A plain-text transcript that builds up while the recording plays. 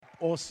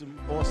awesome,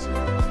 awesome.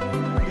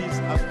 Please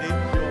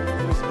update your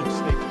Facebook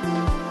status.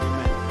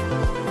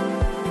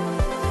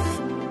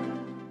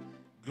 Amen.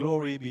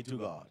 Glory be to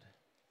God.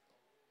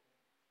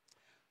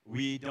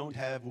 We don't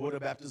have water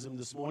baptism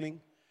this morning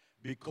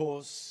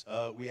because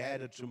we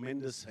had a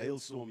tremendous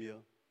hailstorm here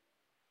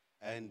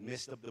and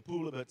messed up the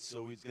pool a bit,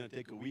 so it's going to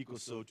take a week or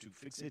so to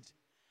fix it.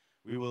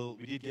 We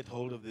did get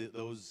hold of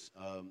those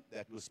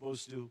that were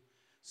supposed to.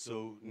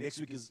 So next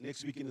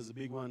weekend is a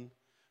big one.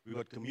 We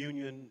got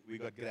communion, we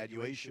got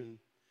graduation.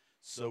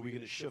 So we're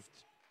going to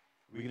shift.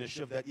 We're going to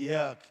shift that.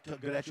 Yeah,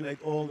 congratulate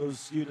all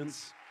those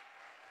students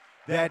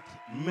that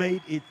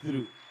made it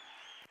through.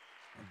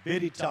 A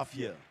very tough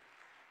year.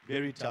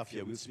 Very tough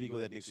year. We'll speak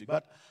about that next week.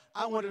 But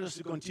I wanted us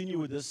to continue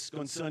with this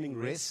concerning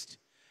rest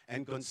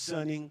and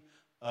concerning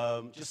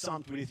just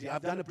Psalm 23.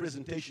 I've done a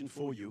presentation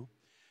for you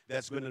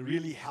that's going to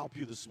really help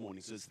you this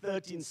morning. So it's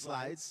 13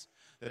 slides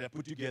that I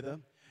put together,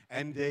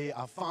 and they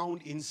are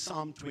found in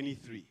Psalm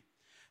 23.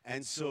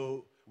 And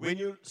so when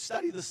you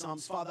study the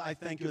Psalms, Father, I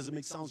thank you as it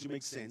makes sounds, you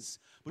make sense.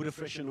 Put a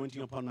fresh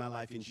anointing upon my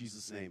life in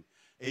Jesus' name.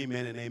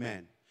 Amen and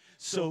amen.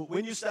 So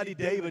when you study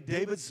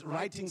David's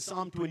writing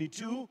Psalm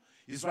 22,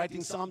 he's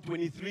writing Psalm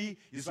 23,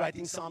 he's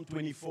writing Psalm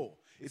 24.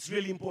 It's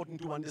really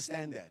important to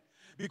understand that.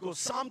 Because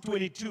Psalm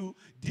 22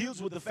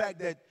 deals with the fact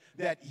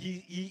that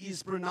he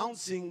is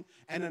pronouncing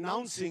and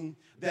announcing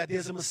that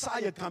there's a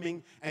Messiah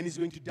coming and he's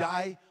going to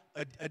die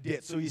a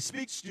death. So he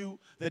speaks to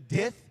the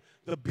death,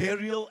 the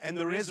burial, and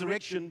the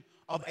resurrection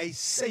of a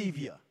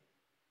Savior.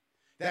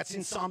 That's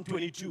in Psalm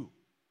 22.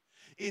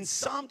 In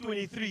Psalm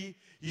 23,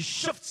 he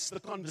shifts the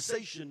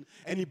conversation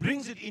and he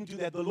brings it into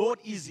that the Lord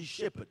is his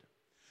shepherd.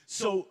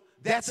 So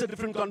that's a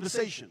different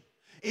conversation.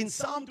 In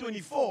Psalm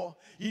 24,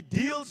 he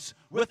deals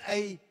with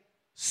a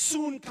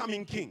soon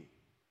coming king.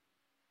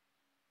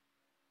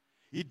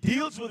 He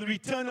deals with the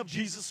return of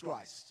Jesus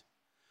Christ.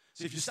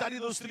 So if you study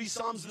those 3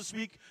 Psalms this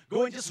week,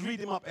 go and just read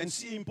them up and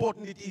see how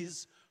important it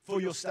is for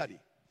your study.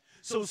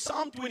 So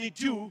Psalm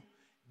 22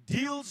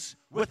 deals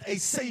with a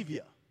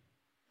Savior.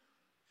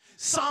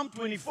 Psalm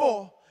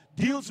 24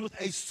 deals with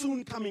a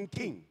soon coming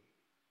king.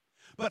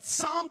 But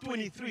Psalm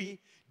 23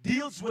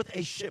 deals with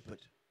a shepherd.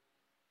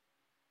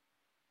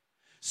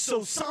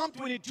 So Psalm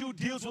 22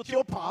 deals with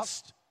your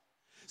past.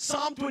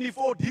 Psalm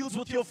 24 deals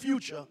with your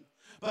future.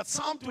 But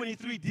Psalm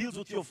 23 deals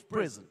with your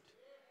present.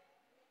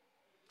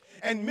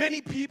 And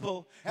many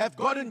people have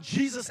gotten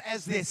Jesus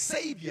as their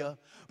Savior,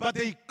 but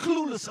they're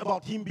clueless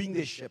about Him being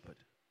their shepherd.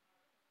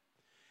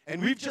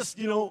 And we've just,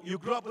 you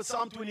grew up with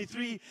Psalm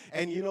 23,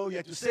 and, you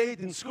had to say it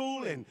in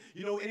school, and,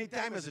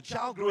 anytime as a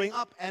child growing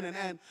up,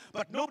 and.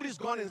 But nobody's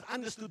gone and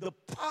understood the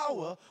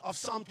power of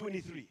Psalm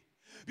 23.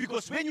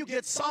 Because when you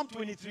get Psalm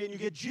 23 and you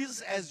get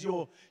Jesus as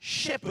your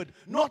shepherd,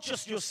 not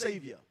just your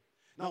Savior.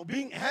 Now,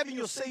 having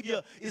your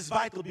Savior is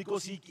vital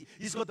because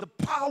He's got the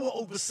power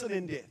over sin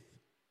and death.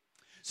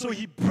 So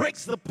He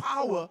breaks the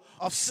power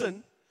of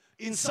sin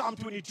in Psalm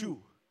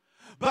 22.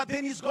 But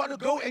then He's got to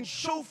go and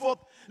show forth,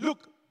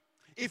 look,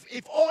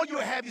 if all you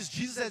have is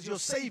Jesus as your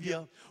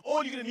Savior,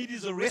 all you're going to need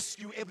is a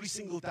rescue every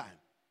single time.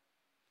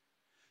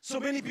 So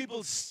many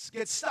people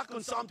get stuck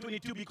on Psalm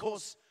 22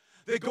 because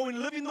they go and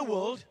live in the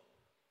world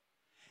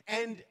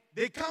and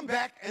they come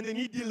back and they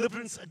need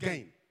deliverance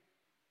again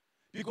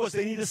because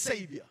they need a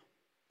Savior,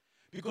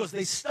 because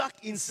they're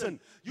stuck in sin.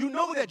 You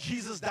know that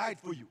Jesus died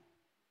for you.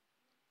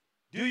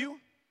 Do you?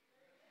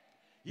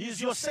 He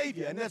is your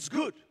Savior, and that's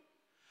good.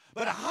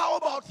 But how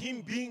about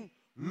Him being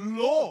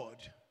Lord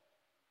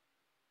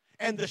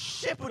and the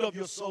shepherd of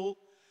your soul,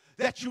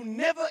 that you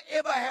never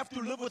ever have to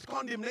live with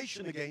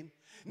condemnation again,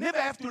 never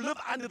have to live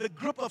under the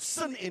grip of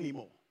sin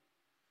anymore?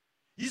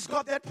 He's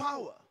got that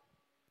power.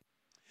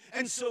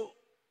 And so,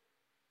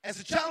 as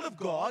a child of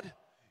God,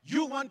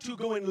 you want to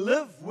go and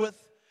live with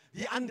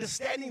the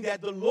understanding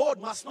that the Lord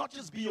must not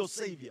just be your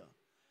Savior.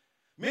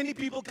 Many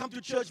people come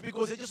to church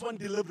because they just want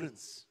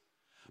deliverance,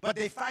 but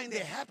they find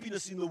their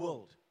happiness in the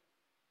world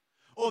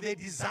or their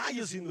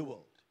desires in the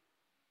world.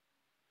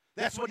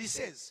 That's what He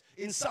says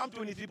in Psalm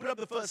 23. Put up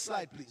the first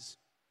slide, please.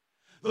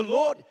 The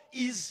Lord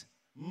is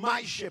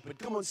my shepherd.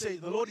 Come on, say,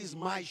 the Lord is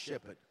my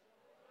shepherd.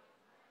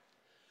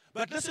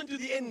 But listen to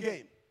the end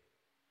game.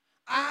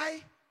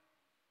 I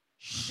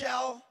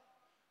shall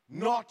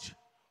not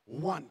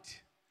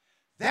want.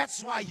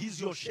 That's why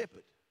He's your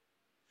shepherd.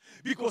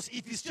 Because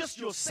if He's just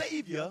your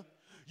Savior,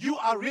 you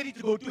are ready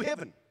to go to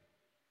heaven.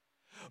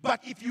 But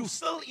if you're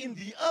still in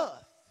the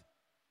earth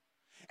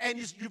and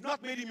you've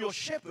not made Him your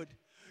shepherd,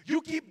 you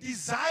keep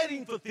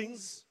desiring for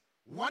things,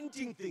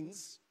 wanting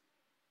things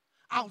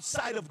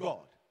outside of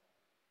God.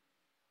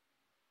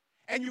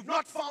 And you've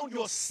not found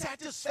your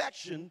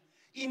satisfaction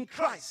in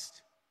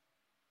Christ.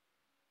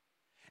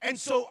 And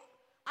so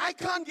I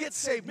can't get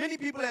saved. Many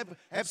people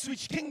have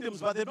switched kingdoms,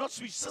 but they've not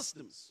switched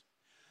systems.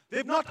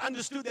 They've not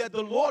understood that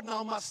the Lord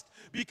now must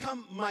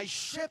become my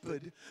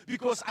shepherd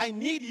because I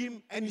need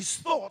Him and His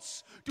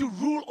thoughts to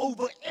rule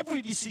over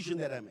every decision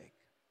that I make.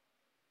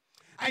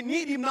 I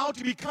need Him now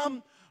to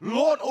become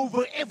Lord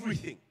over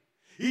everything.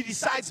 He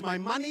decides my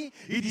money.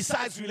 He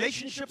decides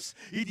relationships.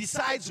 He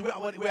decides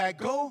where I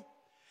go.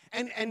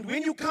 And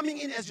when you're coming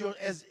in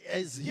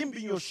as him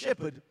being your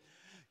shepherd,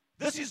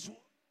 this is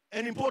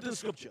an important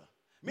scripture.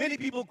 Many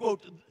people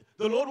quote,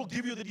 the Lord will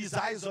give you the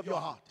desires of your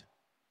heart.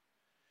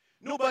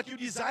 No, but you're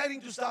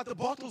desiring to start a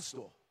bottle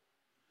store.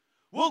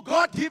 Will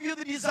God give you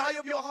the desire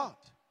of your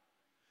heart?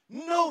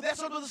 No,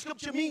 that's not what the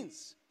scripture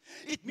means.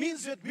 It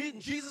means that when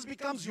Jesus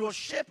becomes your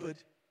shepherd,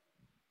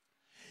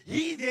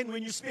 he then,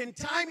 when you spend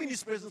time in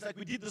his presence like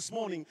we did this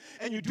morning,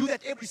 and you do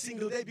that every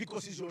single day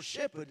because he's your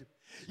shepherd,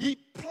 he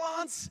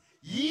plants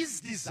his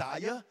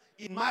desire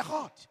in my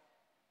heart.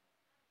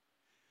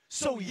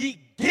 So he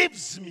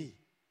gives me.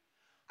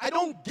 I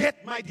don't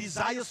get my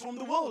desires from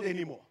the world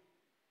anymore.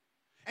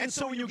 And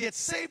so when you get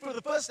saved for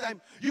the first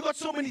time, you got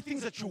so many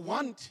things that you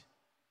want.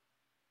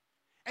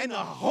 And a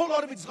whole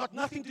lot of it's got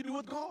nothing to do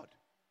with God.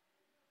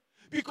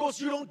 Because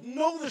you don't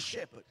know the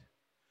shepherd.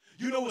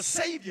 You know a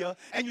savior,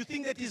 and you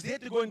think that he's there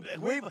to go and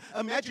wave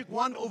a magic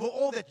wand over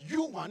all that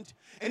you want,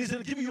 and he's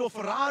going to give you your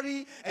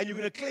Ferrari, and you're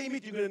going to claim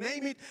it, you're going to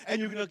name it, and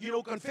you're going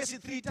to, confess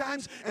it 3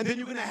 times, and then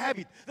you're going to have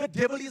it. The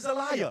devil is a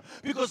liar,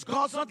 because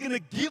God's not going to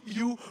give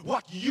you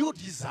what you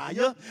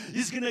desire.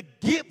 He's going to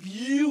give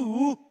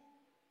you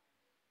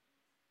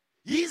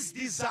his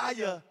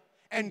desire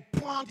and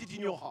plant it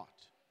in your heart.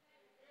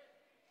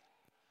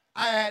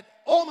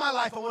 All my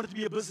life, I wanted to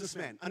be a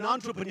businessman, an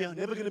entrepreneur,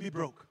 never going to be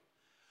broke.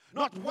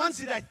 Not once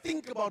did I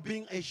think about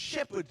being a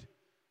shepherd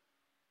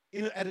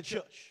at a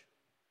church.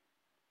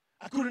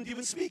 I couldn't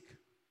even speak.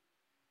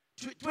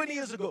 20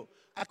 years ago,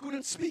 I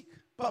couldn't speak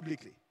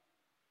publicly.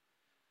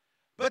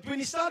 But when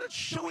he started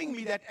showing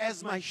me that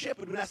as my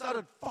shepherd, when I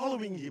started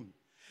following him,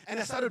 and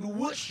I started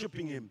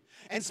worshiping him,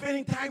 and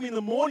spending time in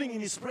the morning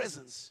in his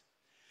presence,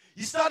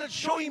 he started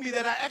showing me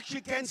that I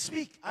actually can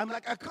speak. I'm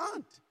like, I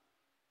can't.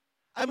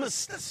 I'm a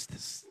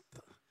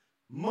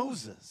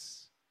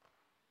Moses.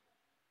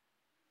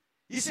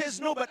 He says,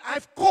 no, but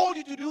I've called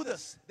you to do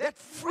this. That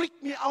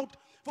freaked me out.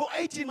 For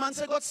 18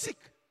 months, I got sick.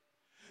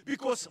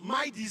 Because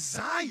my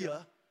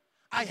desire,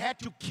 I had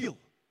to kill.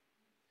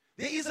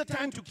 There is a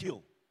time to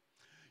kill.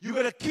 You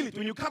got to kill it.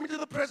 When you come into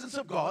the presence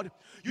of God,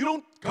 you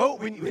don't go,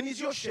 when he's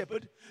your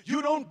shepherd,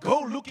 you don't go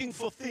looking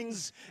for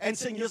things and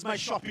saying, here's my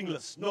shopping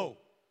list. No.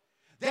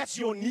 That's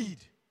your need.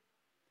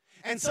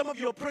 And some of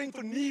you are praying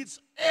for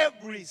needs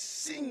every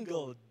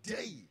single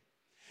day.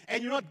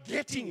 And you're not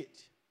getting it.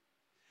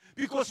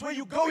 Because where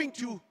you're going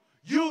to,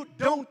 you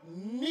don't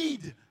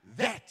need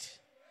that.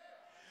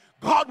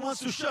 God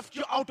wants to shift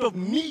you out of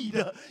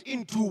need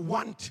into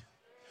want.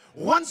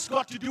 Want's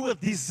got to do with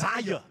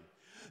desire.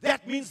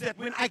 That means that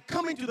when I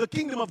come into the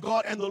kingdom of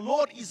God and the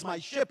Lord is my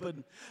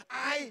shepherd,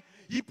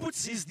 he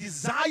puts his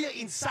desire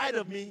inside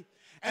of me,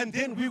 and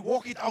then we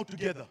walk it out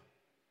together.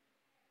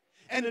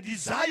 And a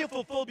desire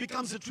fulfilled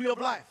becomes a tree of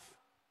life.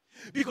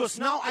 Because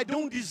now I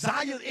don't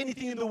desire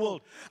anything in the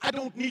world. I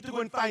don't need to go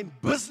and find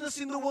business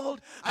in the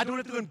world. I don't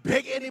have to go and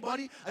beg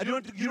anybody. You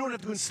don't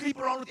have to go and sleep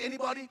around with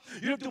anybody.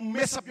 You don't have to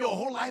mess up your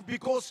whole life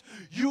because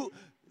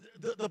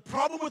the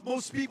problem with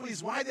most people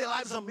is why their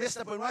lives are messed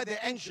up and why they're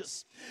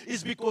anxious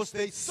is because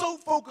they're so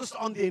focused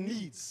on their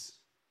needs.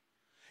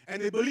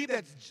 And they believe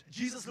that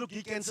Jesus, look,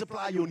 he can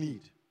supply your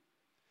need.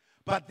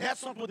 But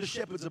that's not what the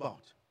shepherd's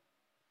about.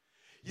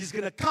 He's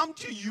going to come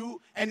to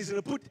you and he's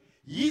going to put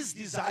his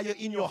desire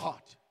in your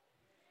heart.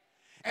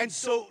 And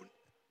so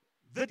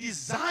the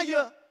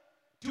desire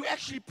to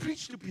actually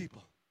preach to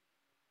people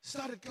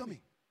started coming.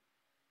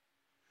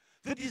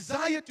 The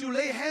desire to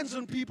lay hands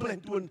on people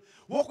and to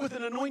walk with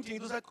an anointing,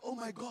 it was like, oh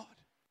my God.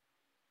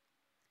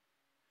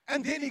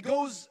 And then he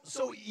goes,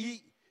 so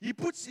he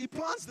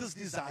plants this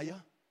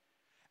desire.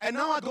 And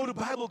now I go to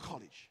Bible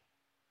college.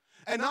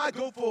 And now I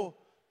go for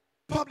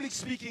public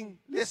speaking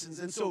lessons.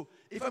 And so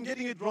if I'm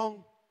getting it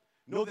wrong,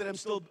 know that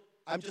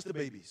I'm just a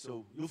baby.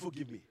 So you'll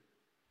forgive me.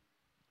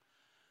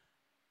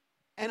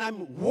 And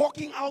I'm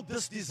walking out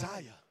this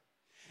desire.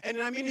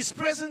 And I'm in his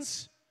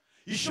presence.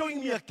 He's showing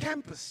me a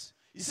campus.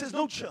 He says,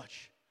 no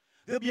church.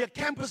 There'll be a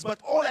campus,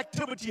 but all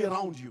activity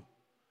around you.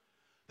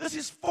 This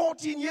is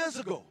 14 years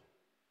ago.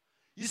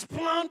 He's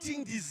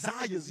planting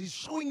desires. He's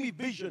showing me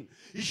vision.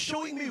 He's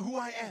showing me who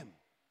I am.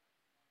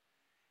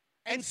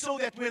 And so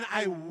that when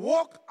I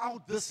walk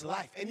out this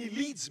life, and he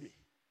leads me,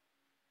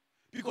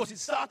 because it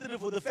started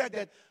for the fact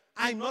that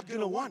I'm not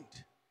going to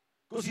want,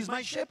 because he's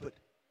my shepherd.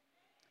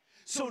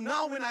 So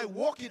now when I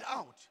walk it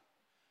out,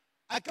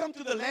 I come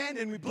to the land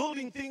and we're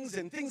building things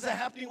and things are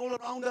happening all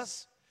around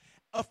us.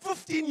 A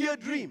 15-year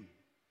dream,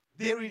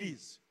 there it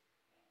is.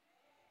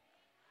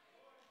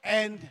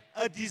 And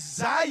a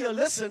desire,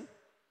 listen,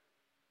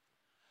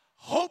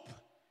 hope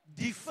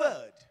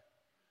deferred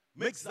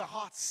makes the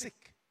heart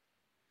sick.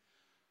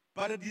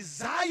 But a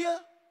desire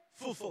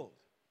fulfilled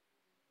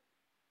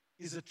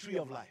is a tree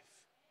of life.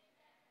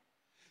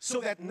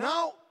 So that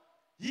now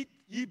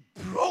he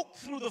broke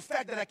through the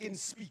fact that I can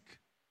speak.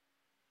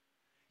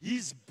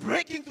 He's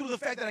breaking through the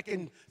fact that I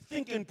can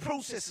think and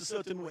process a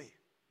certain way.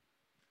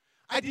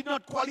 I did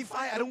not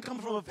qualify. I don't come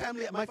from a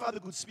family. My father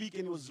could speak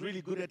and he was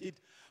really good at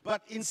it.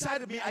 But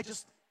inside of me,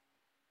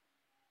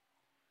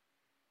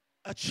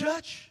 a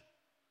church,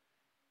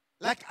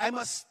 like I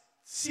must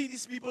see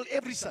these people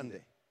every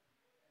Sunday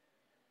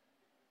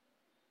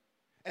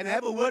and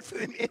have a word for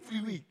them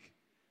every week.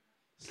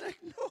 It's like,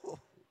 no.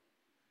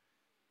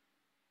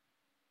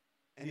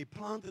 And he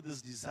planted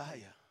this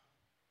desire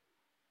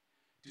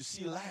to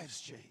see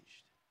lives changed.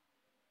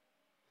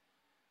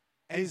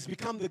 And it's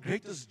become the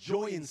greatest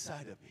joy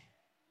inside of me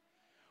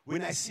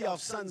when I see our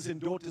sons and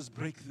daughters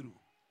break through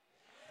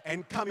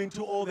and come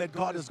into all that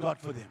God has got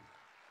for them.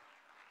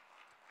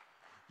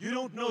 You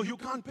don't know, you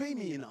can't pay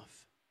me enough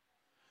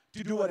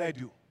to do what I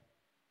do.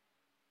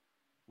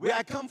 Where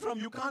I come from,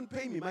 you can't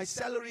pay me. My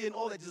salary and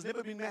all that has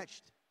never been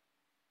matched.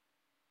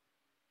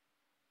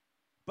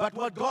 But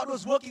what God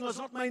was working was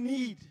not my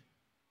need.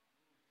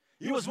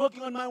 He was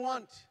working on my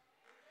want.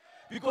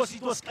 Because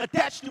it was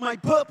attached to my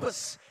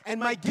purpose and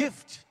my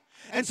gift.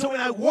 And so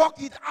when I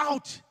walk it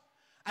out,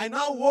 I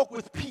now walk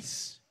with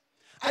peace.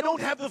 I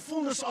don't have the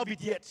fullness of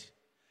it yet.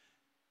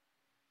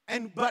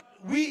 But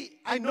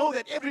I know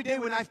that every day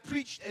when I've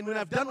preached and when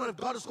I've done what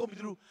God has called me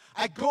to do,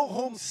 I go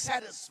home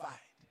satisfied.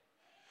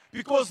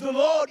 Because the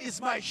Lord is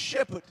my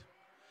shepherd.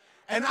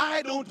 And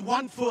I don't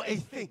want for a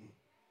thing.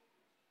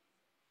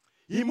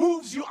 He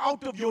moves you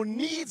out of your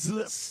needs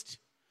list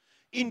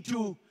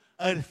into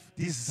a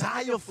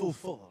desire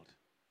fulfilled.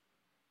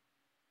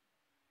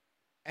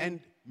 And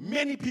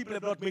many people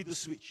have not made the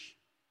switch.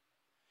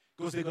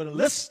 Because they've got a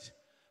list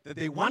that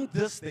they want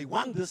this, they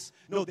want this.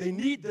 No, they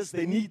need this,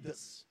 they need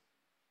this.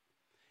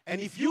 And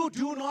if you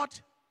do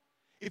not,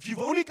 if you've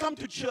only come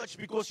to church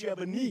because you have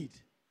a need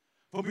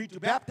for me to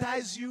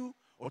baptize you,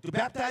 or to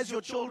baptize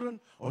your children,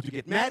 or to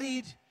get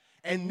married,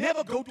 and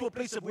never go to a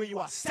place of where you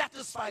are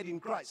satisfied in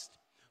Christ,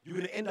 you're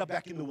going to end up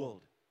back in the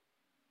world.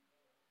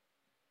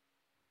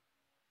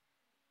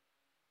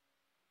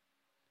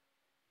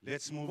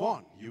 Let's move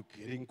on. You're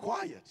getting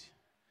quiet.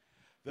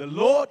 The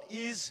Lord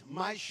is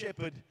my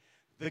shepherd.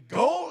 The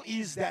goal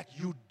is that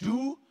you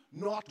do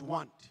not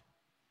want.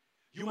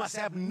 You must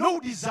have no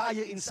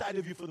desire inside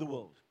of you for the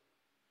world.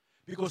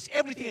 Because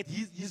everything that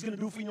He's going to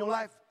do for you in your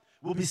life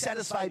will be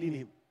satisfied in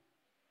Him.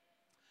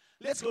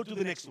 Let's go to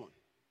the next one.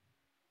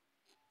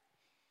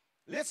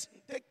 Let's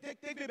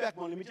take me back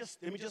one. Let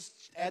me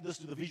just add this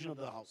to the vision of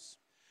the house.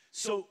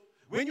 So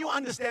when you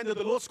understand that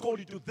the Lord's called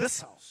you to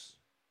this house,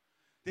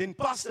 then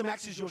Pastor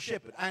Max is your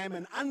shepherd. I am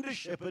an under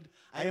shepherd.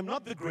 I am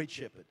not the great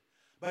shepherd,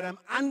 but I'm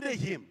under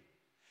him.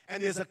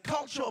 And there's a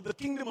culture of the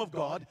kingdom of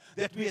God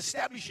that we're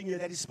establishing here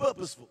that is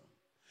purposeful.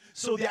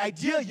 So the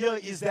idea here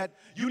is that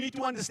you need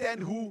to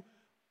understand who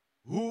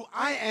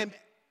I am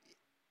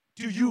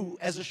to you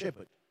as a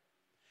shepherd.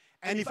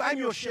 And if I'm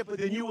your shepherd,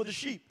 then you are the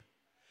sheep.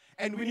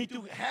 And we need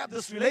to have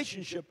this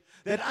relationship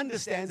that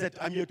understands that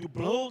I'm here to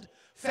build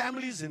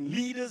families and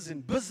leaders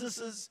and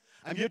businesses.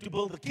 I'm here to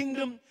build the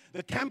kingdom,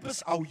 the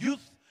campus, our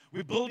youth.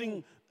 We're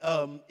building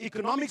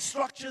economic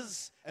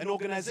structures and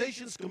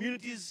organizations,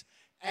 communities,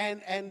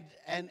 and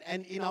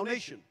in our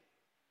nation.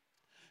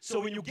 So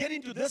when you get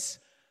into this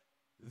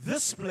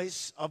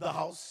place of the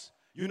house,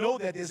 you know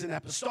that there's an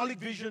apostolic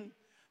vision.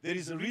 There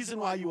is a reason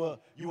why you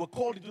were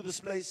called into this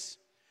place.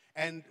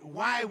 And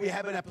why we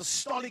have an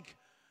apostolic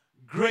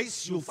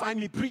grace. You'll find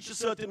me preach a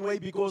certain way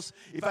because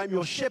if I'm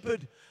your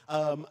shepherd,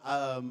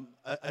 an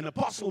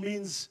apostle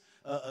means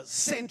a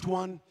sent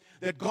one,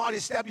 that God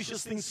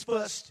establishes things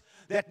first.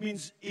 That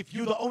means if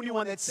you're the only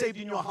one that's saved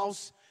in your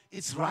house,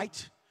 it's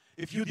right.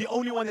 If you're the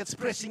only one that's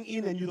pressing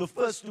in and you're the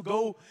first to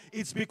go,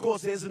 it's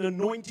because there's an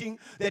anointing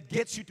that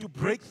gets you to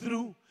break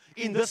through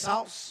in this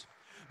house.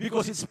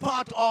 Because it's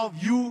part of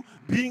you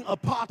being a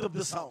part of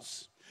this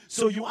house.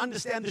 So you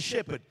understand the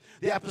shepherd.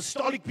 The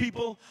apostolic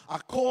people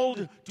are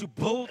called to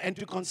build and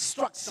to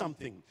construct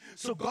something.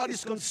 So God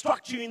is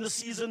constructing you in the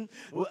season,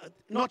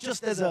 not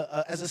just as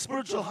a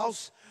spiritual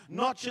house,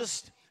 not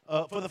just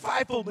for the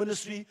fivefold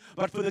ministry,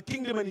 but for the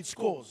kingdom and its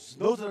cause.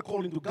 Those that are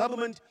called into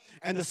government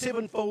and the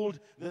sevenfold,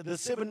 the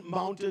seven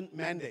mountain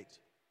mandate.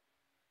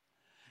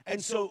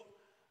 And so,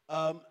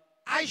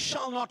 I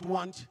shall not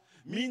want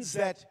means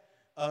that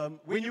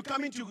when you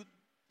come into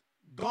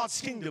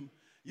God's kingdom,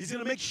 He's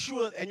going to make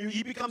sure, and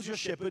He becomes your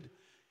shepherd,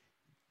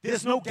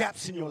 there's no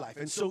gaps in your life.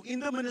 And so in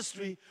the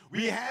ministry,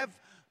 we have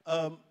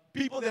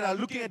people that are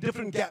looking at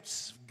different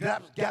gaps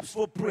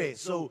for prayer.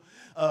 So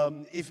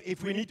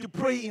if we need to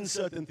pray in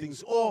certain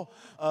things, or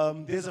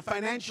there's a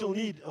financial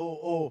need,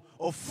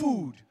 or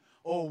food,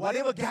 or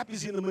whatever gap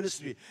is in the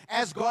ministry,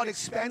 as God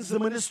expands the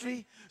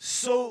ministry,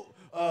 so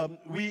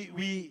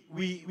we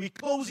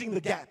closing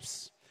the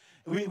gaps.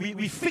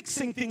 We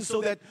fixing things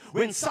so that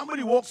when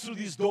somebody walks through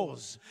these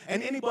doors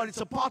and anybody that's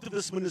a part of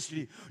this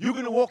ministry, you're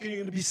going to walk and you're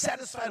going to be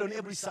satisfied on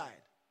every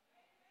side.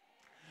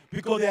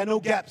 Because there are no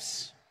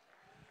gaps.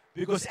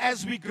 Because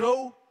as we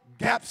grow,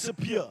 gaps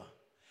appear.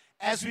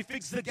 As we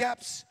fix the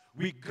gaps,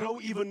 we grow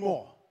even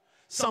more.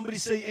 Somebody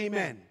say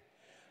amen.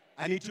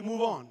 I need to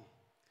move on.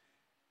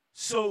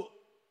 So,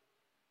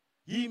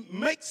 He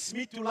makes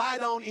me to lie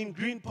down in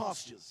green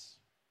pastures.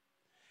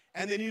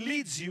 And then He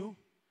leads you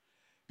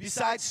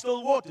beside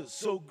still waters.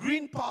 So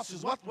green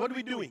pastures, what are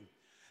we doing?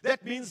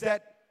 That means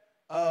that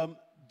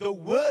the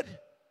word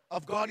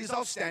of God is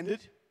our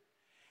standard.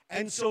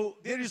 And so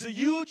there is a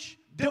huge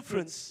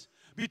difference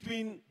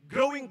between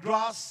growing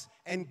grass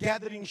and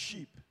gathering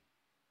sheep.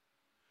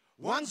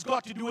 One's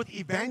got to do with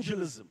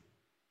evangelism,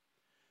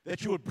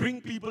 that you will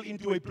bring people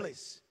into a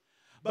place.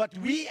 But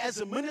we as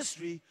a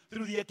ministry,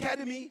 through the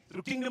academy,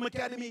 through Kingdom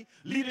Academy,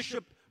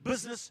 leadership,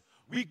 business,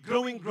 we're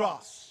growing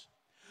grass.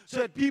 So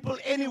that people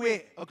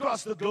anywhere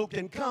across the globe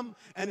can come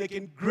and they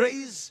can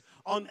graze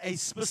on a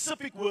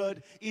specific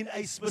word in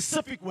a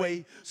specific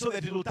way, so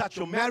that it will touch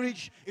your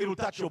marriage, it will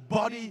touch your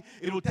body,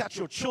 it will touch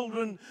your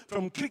children,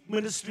 from Click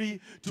Ministry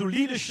to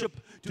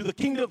leadership, to the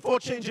Kingdom For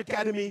Change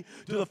Academy,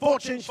 to the For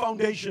Change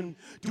Foundation,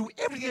 to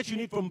everything that you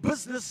need from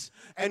business,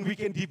 and we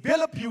can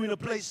develop you in a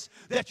place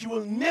that you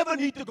will never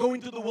need to go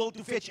into the world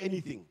to fetch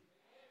anything.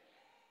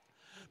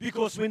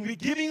 Because when we're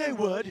giving a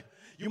word,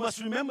 you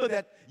must remember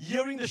that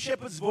hearing the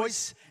shepherd's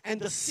voice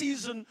and the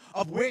season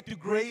of where to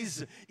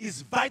graze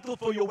is vital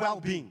for your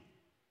well-being.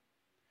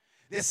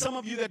 There's some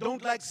of you that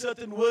don't like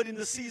certain word in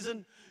the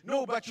season.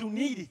 No, but you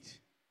need it.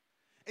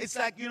 It's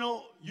like,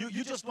 you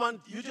just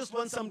want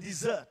some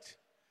dessert.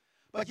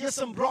 But here's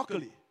some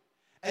broccoli.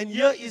 And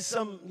here is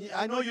some,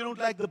 I know you don't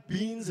like the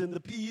beans and the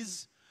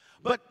peas,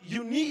 but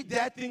you need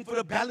that thing for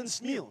a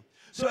balanced meal.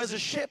 So as a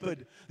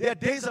shepherd, there are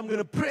days I'm going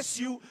to press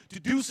you to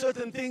do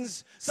certain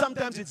things.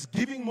 Sometimes it's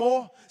giving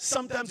more.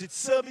 Sometimes it's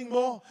serving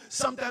more.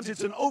 Sometimes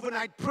it's an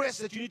overnight press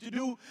that you need to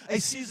do, a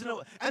season of,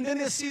 and then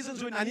there's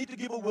seasons when I need to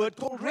give a word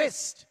called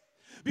rest.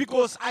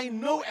 Because I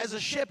know as a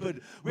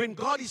shepherd, when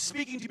God is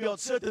speaking to me about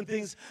certain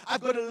things,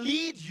 I've got to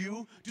lead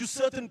you to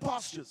certain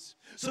postures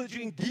so that you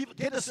can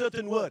get a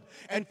certain word.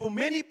 And for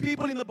many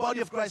people in the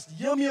body of Christ,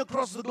 hear me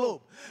across the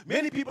globe,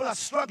 many people are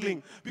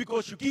struggling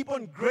because you keep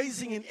on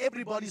grazing in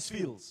everybody's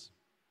fields.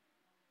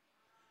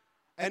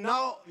 And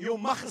now you're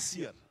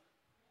machasir.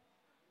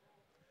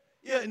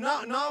 Yeah,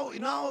 now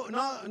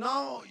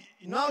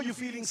you're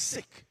feeling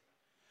sick.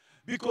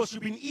 Because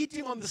you've been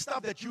eating on the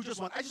stuff that you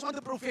just want. I just want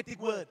the prophetic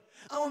word.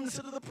 I want to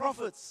listen to the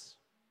prophets.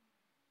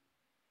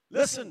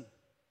 Listen.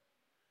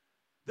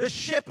 The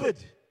shepherd,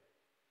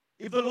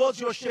 if the Lord's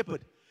your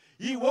shepherd,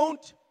 He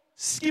won't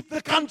skip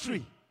the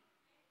country.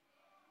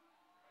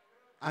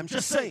 I'm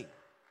just saying.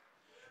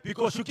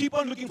 Because you keep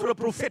on looking for a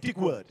prophetic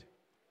word.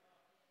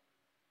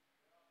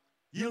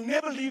 He'll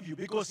never leave you,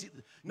 because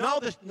now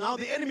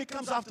the enemy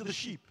comes after the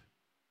sheep.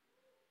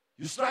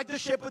 You strike the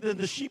shepherd and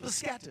the sheep are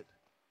scattered.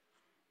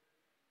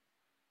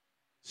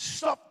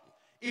 Stop.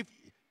 If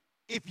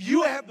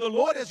you have the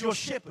Lord as your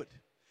shepherd,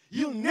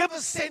 He'll never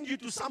send you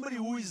to somebody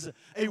who is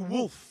a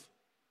wolf.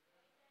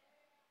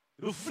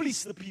 It will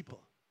fleece the people.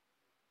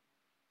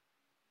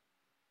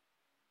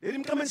 Let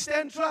him come and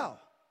stand trial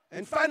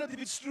and find out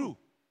if it's true.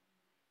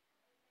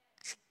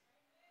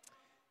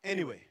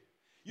 Anyway,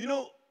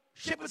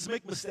 shepherds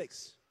make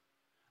mistakes.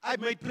 I've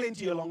made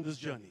plenty along this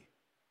journey.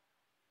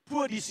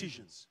 Poor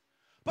decisions.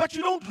 But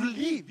you don't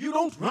leave. You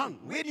don't run.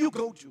 Where do you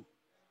go to?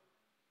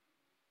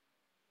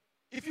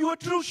 If you're a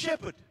true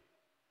shepherd,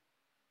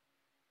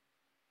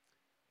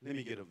 let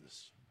me get of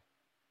this.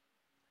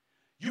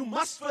 You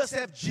must first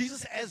have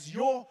Jesus as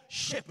your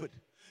shepherd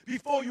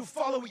before you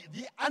follow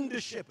the under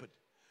shepherd.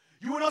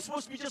 You are not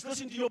supposed to be just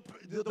listening to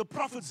the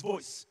prophet's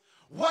voice.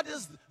 What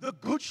does the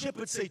good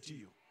shepherd say to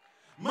you?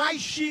 My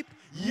sheep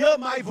hear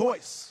my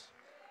voice,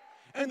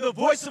 and the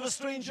voice of a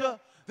stranger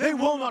they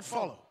will not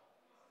follow.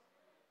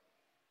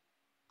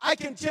 I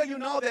can tell you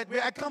now that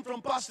where I come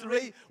from, Pastor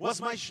Ray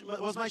was my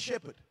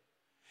shepherd.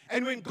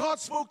 And when God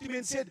spoke to me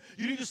and said,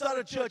 you need to start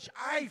a church,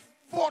 I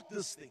fought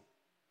this thing.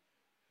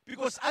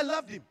 Because I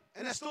loved him,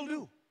 and I still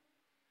do.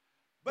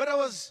 But I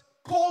was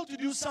called to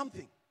do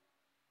something.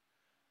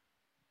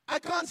 I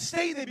can't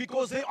stay there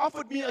because they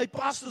offered me a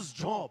pastor's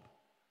job.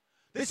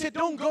 They said,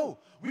 don't go.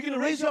 We're going to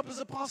raise you up as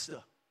a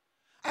pastor.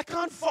 I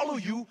can't follow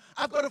you.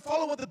 I've got to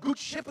follow what the good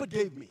shepherd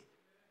gave me.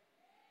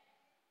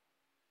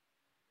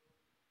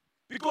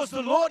 Because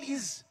the Lord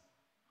is...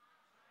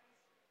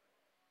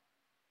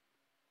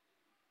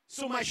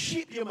 So my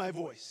sheep hear my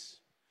voice.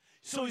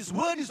 So His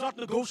word is not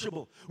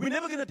negotiable. We're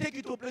never going to take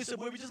you to a place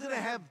where we're just going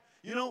to have,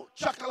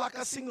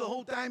 chakalaka sing the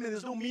whole time and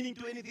there's no meaning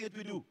to anything that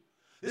we do.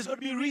 There's got to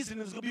be a reason,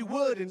 there's got to be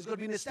word, and there's got to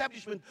be an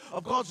establishment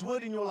of God's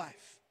word in your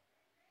life.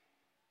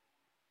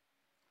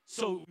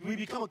 So we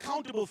become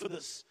accountable for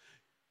this.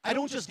 I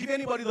don't just give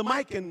anybody the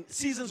mic, and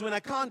seasons when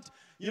I can't,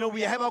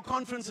 we have our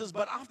conferences,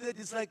 but after that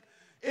it's like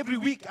every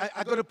week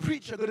I got to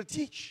preach, I got to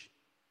teach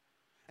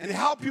and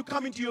help you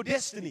come into your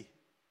destiny.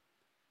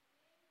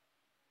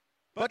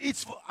 But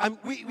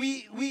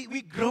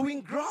we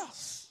growing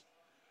grass.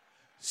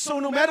 So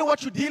no matter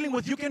what you're dealing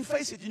with, you can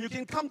face it and you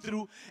can come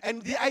through.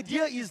 And the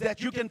idea is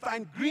that you can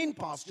find green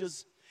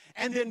pastures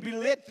and then be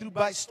led through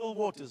by still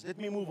waters. Let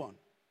me move on.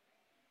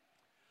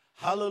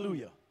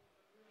 Hallelujah.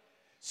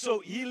 So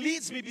He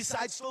leads me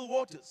beside still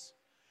waters.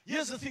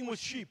 Here's the thing with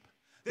sheep.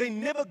 They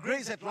never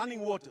graze at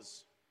running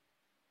waters.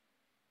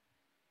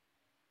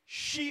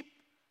 Sheep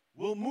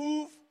will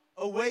move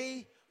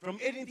away from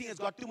anything that's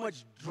got too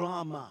much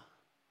drama.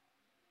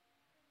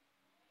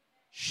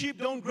 Sheep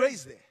don't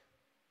graze there.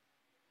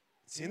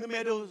 It's in the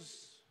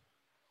meadows,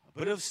 a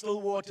bit of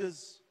still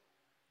waters.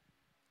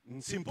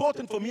 It's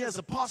important for me as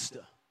a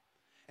pastor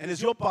and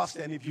as your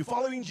pastor, and if you're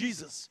following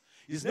Jesus,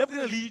 He's never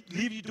going to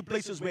leave you to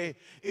places where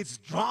it's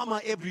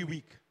drama every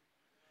week.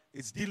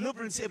 It's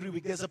deliverance every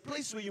week. There's a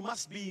place where you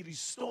must be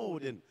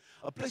restored and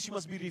a place you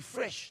must be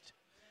refreshed.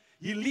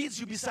 He leads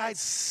you beside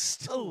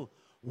still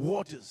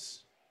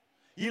waters.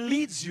 He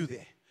leads you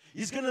there.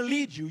 He's going to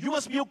lead you. You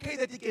must be okay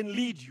that He can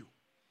lead you.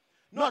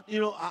 Not,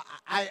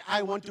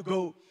 I want to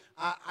go,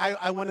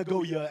 I want to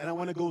go here and I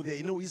want to go there.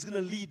 He's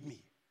going to lead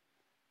me.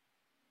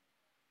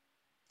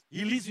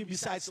 He leads me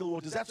beside still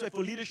waters. That's why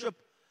for leadership,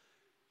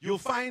 you'll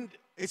find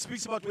it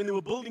speaks about when they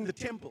were building the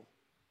temple.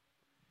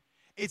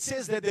 It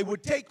says that they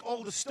would take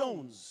all the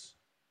stones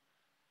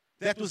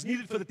that was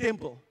needed for the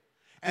temple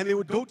and they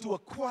would go to a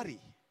quarry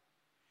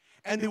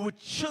and they would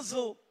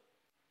chisel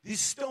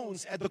these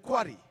stones at the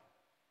quarry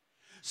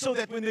so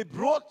that when they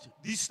brought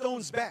these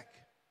stones back,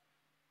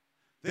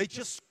 they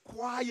just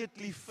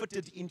quietly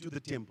fitted into the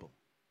temple.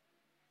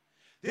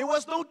 There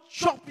was no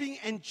chopping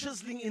and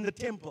chiseling in the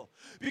temple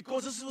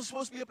because this was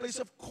supposed to be a place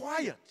of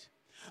quiet.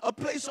 A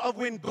place of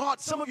when God,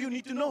 some of you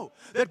need to know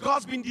that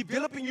God's been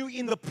developing you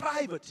in the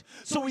private.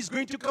 So He's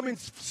going to come and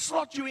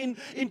slot you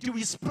into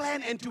His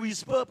plan and to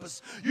His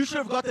purpose. You should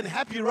have gotten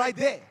happy right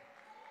there.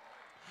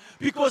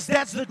 Because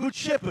that's the good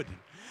shepherd.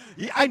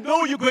 I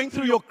know you're going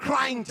through your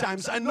crying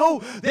times. I know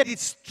that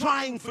it's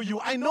trying for you.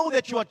 I know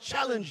that you are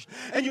challenged.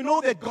 And you know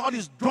that God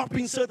is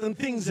dropping certain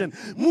things and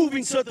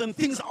moving certain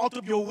things out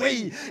of your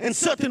way and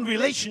certain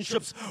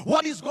relationships.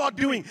 What is God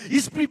doing?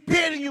 He's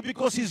preparing you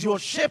because He's your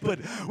shepherd.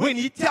 When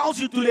He tells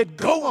you to let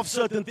go of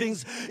certain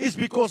things, it's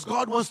because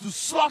God wants to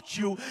slot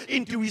you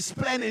into His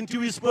plan,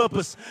 into His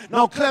purpose.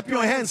 Now clap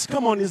your hands.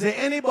 Come on. Is there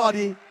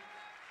anybody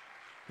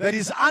that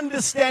is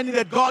understanding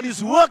that God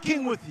is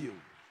working with you?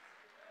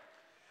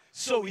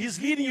 So He's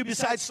leading you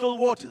beside still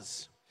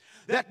waters.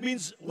 That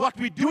means what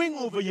we're doing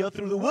over here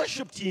through the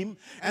worship team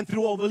and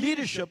through all the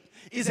leadership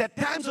is that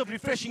times of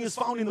refreshing is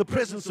found in the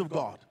presence of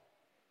God.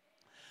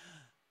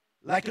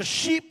 Like a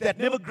sheep that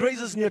never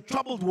grazes near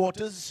troubled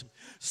waters,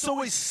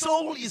 so a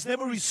soul is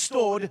never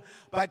restored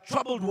by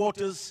troubled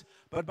waters,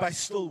 but by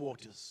still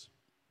waters.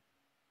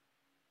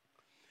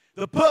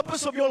 The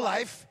purpose of your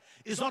life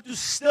is not to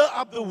stir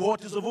up the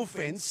waters of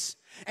offense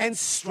and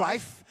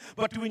strife,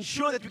 but to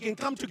ensure that we can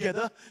come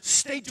together,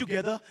 stay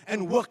together,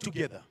 and work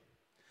together.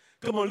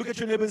 Come on, look at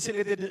your neighbor and say,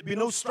 let there be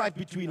no strife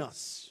between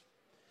us.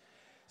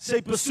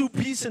 Say, pursue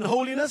peace and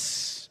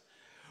holiness,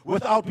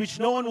 without which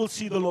no one will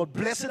see the Lord.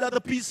 Blessed are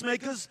the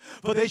peacemakers,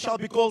 for they shall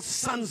be called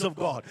sons of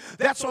God.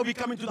 That's why we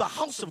come into the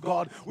house of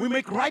God. We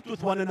make right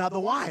with one another.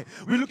 Why?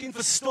 We're looking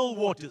for still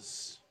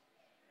waters.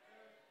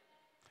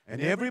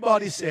 And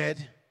everybody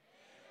said,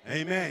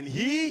 amen.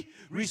 He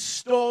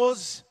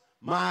restores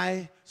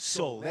my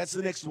soul. That's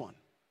the next one.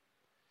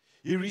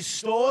 He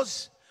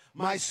restores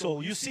my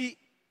soul. You see,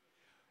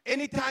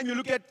 anytime you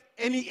look at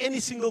any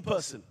single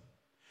person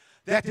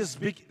that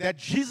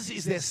Jesus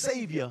is their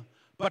Savior,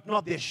 but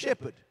not their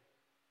shepherd.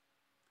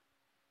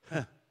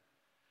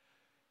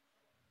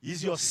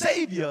 He's your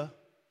Savior,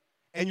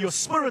 and your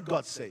spirit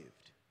got saved.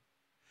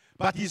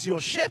 But He's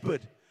your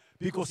shepherd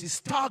because His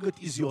target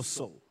is your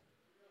soul.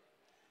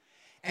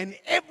 And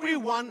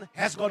everyone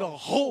has got a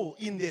hole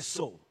in their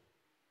soul.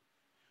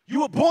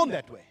 You were born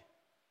that way.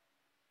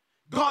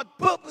 God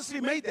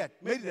purposely made it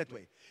that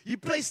way. He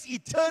placed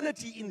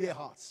eternity in their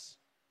hearts.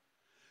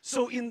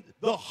 So in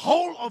the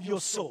whole of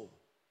your soul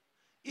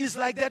is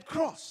like that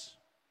cross.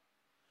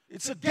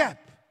 It's a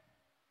gap.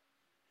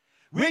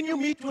 When you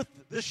meet with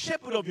the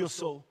shepherd of your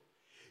soul,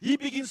 He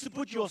begins to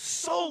put your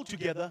soul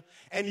together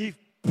and He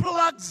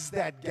plugs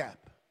that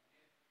gap.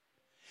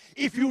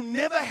 If you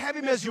never have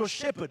Him as your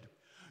shepherd,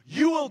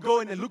 you will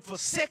go in and look for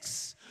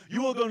sex.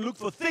 You will go and look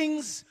for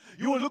things.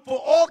 You will look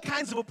for all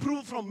kinds of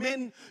approval from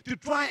men to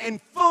try and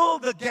fill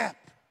the gap.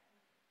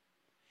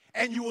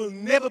 And you will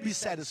never be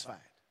satisfied.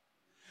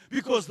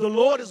 Because the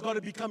Lord is going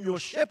to become your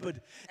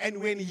shepherd.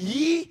 And when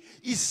He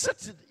is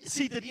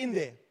seated in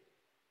there,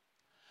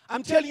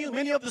 I'm telling you,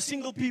 many of the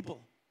single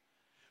people,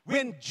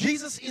 when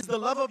Jesus is the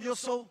love of your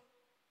soul,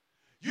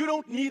 you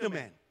don't need a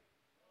man.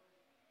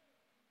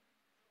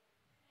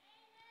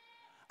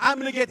 I'm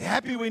going to get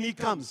happy when He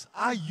comes.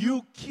 Are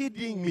you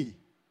kidding me?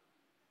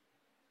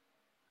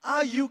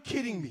 Are you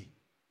kidding me?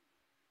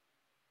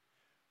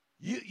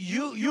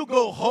 You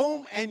go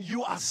home and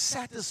you are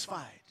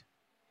satisfied.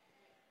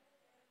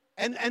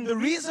 And the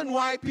reason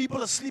why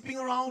people are sleeping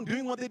around,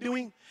 doing what they're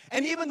doing,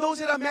 and even those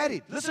that are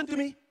married, listen to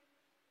me.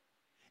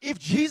 If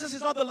Jesus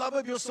is not the love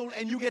of your soul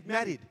and you get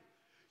married,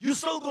 you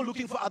still go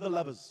looking for other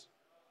lovers.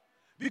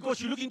 Because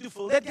you're looking to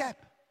fill that gap.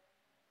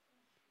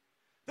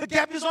 The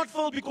gap is not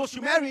filled because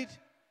you're married.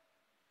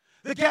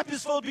 The gap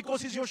is filled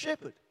because He's your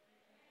shepherd.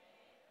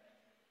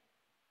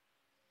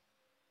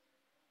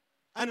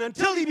 And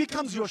until He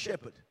becomes your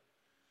shepherd,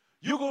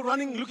 you go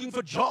running, looking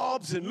for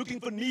jobs and looking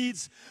for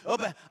needs.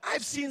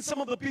 I've seen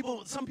some people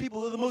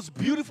with the most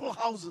beautiful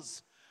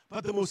houses,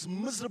 but the most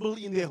miserable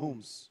in their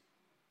homes.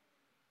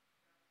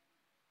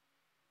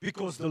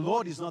 Because the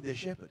Lord is not their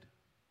shepherd.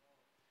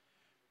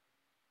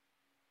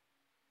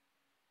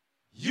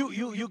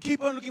 You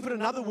keep on looking for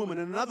another woman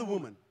and another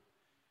woman.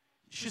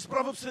 She's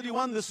Proverbs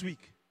 31 this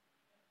week.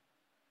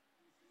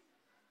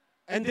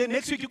 And then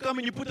next week you come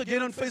and you put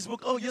again on Facebook,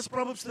 oh, yes,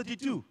 Proverbs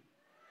 32.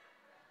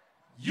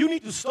 You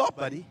need to stop,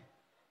 buddy.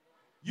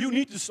 You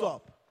need to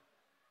stop.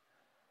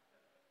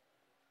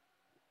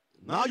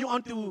 Now you're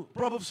on to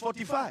Proverbs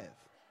 45.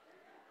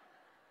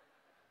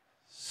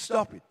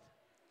 Stop it.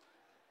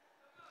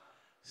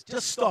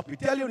 Just stop it.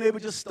 Tell your neighbor,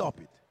 just stop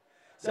it.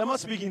 Say, I'm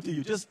not speaking to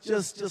you. Just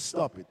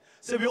stop it.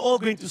 Say, we're all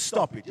going to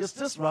stop it.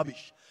 Just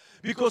rubbish.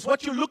 Because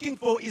what you're looking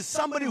for is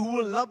somebody who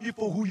will love you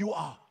for who you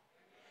are.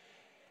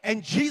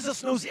 And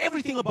Jesus knows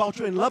everything about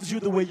you and loves you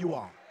the way you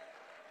are.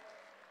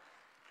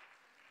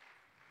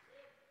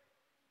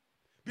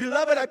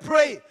 Beloved, I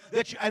pray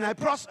that you, and I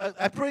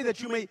pray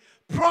that you may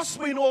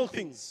prosper in all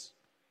things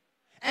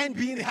and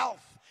be in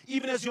health,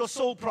 even as your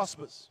soul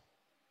prospers.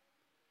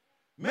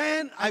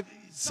 Man,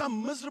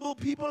 some miserable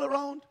people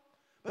around,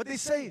 but they're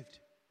saved.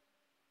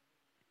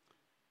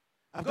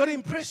 I've got to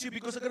impress you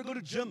because I've got to go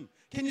to gym.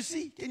 Can you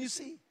see? Can you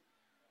see?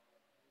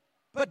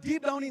 But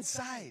deep down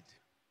inside,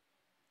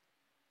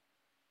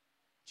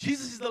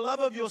 Jesus is the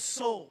lover of your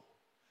soul.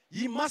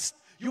 You must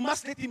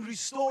let Him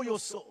restore your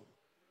soul.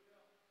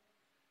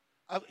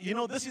 You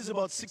know, this is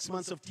about 6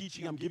 months of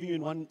teaching I'm giving you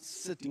in one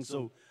sitting,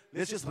 so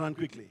let's just run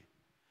quickly.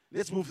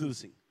 Let's move through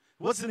this thing.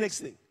 What's the next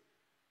thing?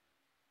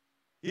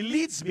 He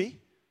leads me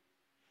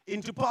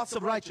into paths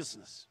of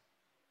righteousness.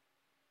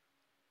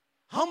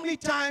 How many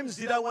times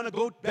did I want to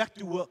go back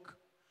to work?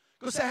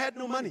 Because I had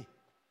no money.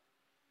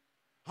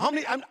 How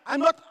many?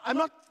 I'm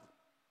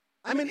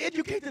an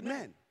educated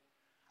man.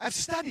 I've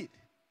studied.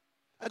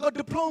 I got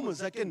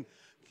diplomas. I can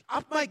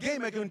up my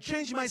game. I can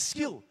change my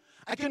skill.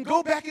 I can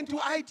go back into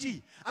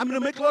IT. I'm going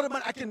to make a lot of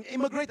money. I can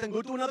immigrate and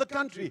go to another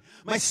country.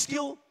 My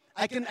skill,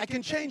 I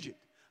can change it.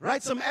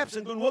 Write some apps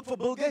and go and work for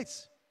Bill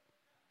Gates.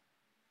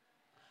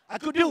 I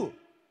could do.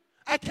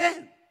 I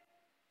can.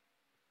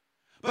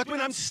 But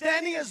when I'm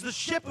standing as the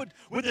shepherd,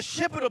 with the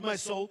shepherd of my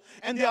soul,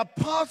 and there are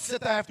paths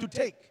that I have to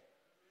take,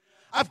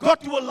 I've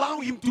got to allow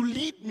Him to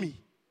lead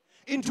me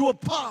into a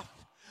path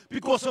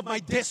because of my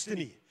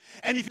destiny.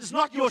 And if it's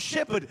not your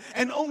shepherd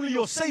and only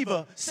your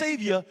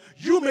savior,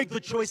 you make the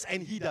choice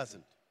and He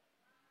doesn't.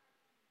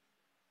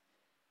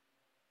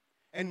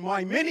 And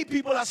why many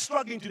people are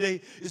struggling today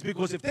is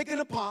because they've taken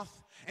a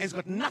path and it's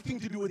got nothing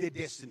to do with their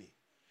destiny.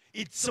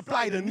 It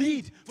supplied a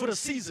need for a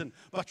season,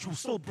 but you're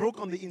still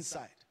broke on the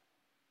inside.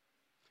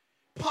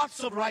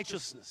 Paths of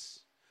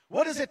righteousness.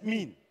 What does it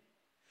mean?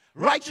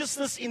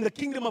 Righteousness in the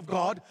kingdom of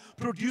God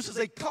produces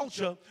a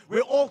culture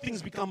where all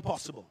things become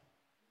possible.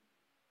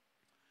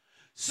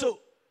 So,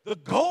 the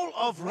goal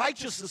of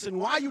righteousness and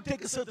why you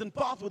take a certain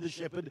path with the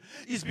shepherd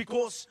is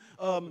because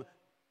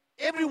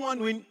everyone,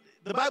 when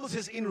the Bible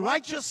says, in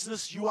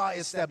righteousness you are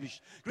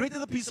established. Greater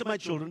the peace of my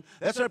children.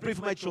 That's why I pray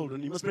for my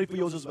children. You must pray for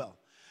yours as well.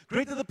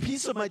 Greater the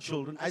peace of my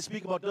children. I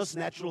speak about not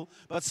natural,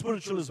 but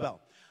spiritual as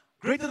well.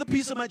 Greater the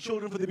peace of my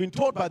children, for they've been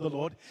taught by the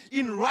Lord.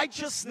 In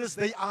righteousness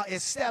they are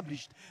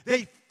established.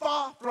 They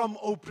far from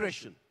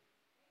oppression.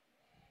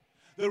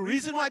 The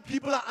reason why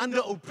people are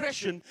under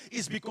oppression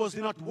is because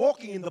they're not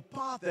walking in the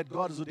path that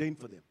God has ordained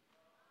for them.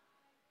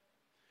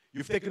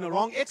 You've taken a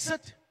wrong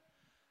exit,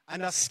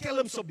 and are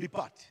skelms of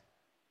depart.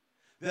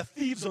 There are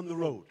thieves on the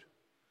road.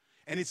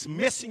 And it's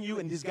messing you,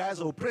 and these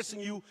guys are oppressing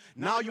you.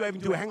 Now you're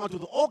having to hang out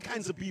with all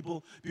kinds of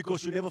people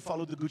because you never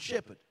followed the good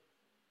shepherd.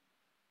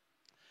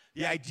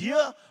 The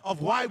idea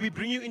of why we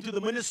bring you into the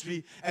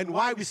ministry and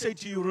why we say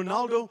to you,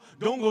 Ronaldo,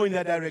 don't go in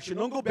that direction.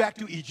 Don't go back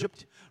to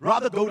Egypt.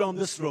 Rather go down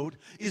this road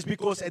is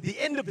because at the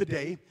end of the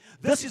day,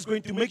 this is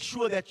going to make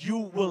sure that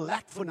you will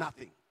lack for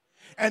nothing.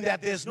 And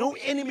that there's no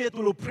enemy that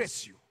will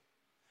oppress you.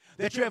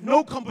 That you have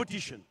no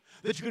competition.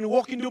 That you're going to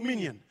walk in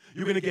dominion.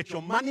 You're going to get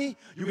your money.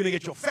 You're going to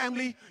get your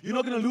family. You're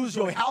not going to lose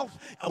your health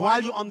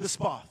while you're on this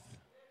path.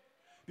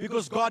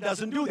 Because God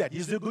doesn't do that.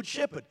 He's the good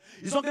shepherd.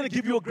 He's not going to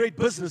give you a great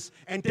business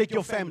and take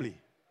your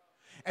family.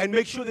 And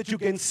make sure that you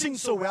can sing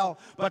so well,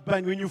 but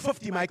when you're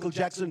 50, Michael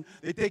Jackson,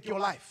 they take your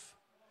life.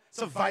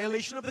 It's a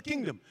violation of the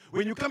kingdom.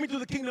 When you come into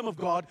the kingdom of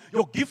God,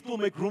 your gift will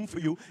make room for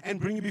you and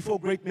bring you before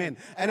great men.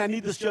 And I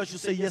need this church to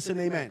say yes and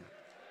amen.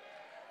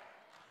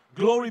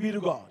 Glory be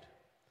to God.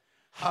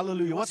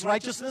 Hallelujah. What's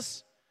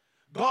righteousness?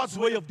 God's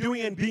way of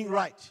doing and being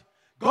right.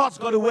 God's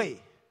got a way.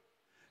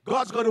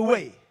 God's got a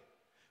way.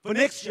 For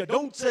next year,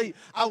 don't say,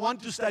 I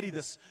want to study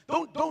this.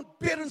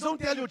 Parents, don't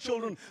tell your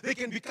children they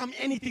can become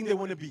anything they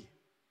want to be.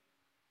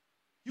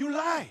 You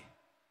lie.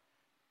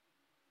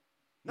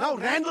 Now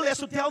Randall has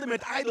to tell them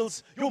at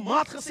Idols, your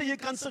maat say you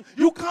can't sing.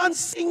 You can't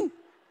sing.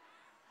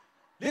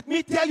 Let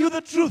me tell you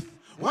the truth.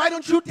 Why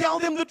don't you tell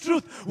them the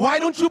truth? Why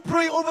don't you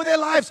pray over their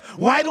lives?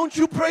 Why don't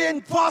you pray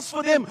and fast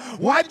for them?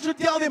 Why don't you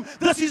tell them,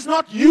 this is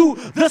not you,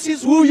 this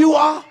is who you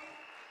are?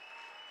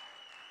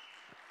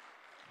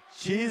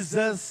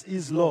 Jesus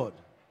is Lord.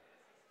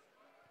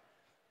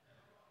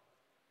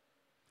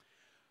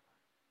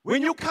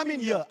 When you come in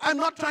here, I'm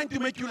not trying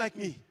to make you like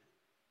me.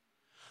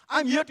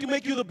 I'm here to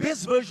make you the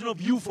best version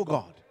of you for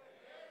God.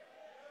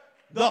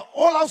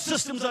 All our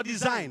systems are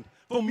designed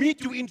for me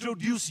to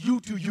introduce you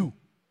to you,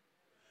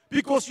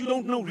 because you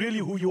don't know really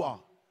who you are.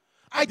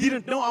 I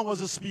didn't know I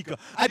was a speaker.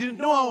 I didn't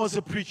know I was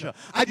a preacher.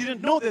 I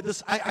didn't know that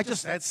this, I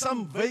just had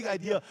some vague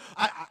idea.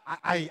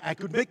 I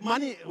could make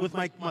money with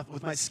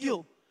my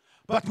skill.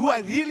 But who I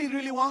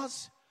really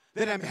was,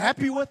 that I'm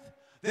happy with,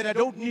 that I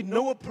don't need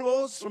no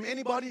applause from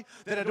anybody,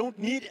 that I don't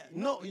need,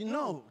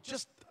 no,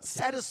 just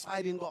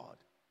satisfied in God.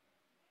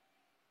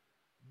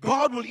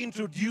 God will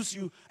introduce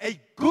you. A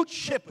good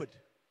shepherd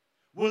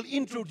will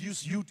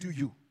introduce you to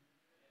you.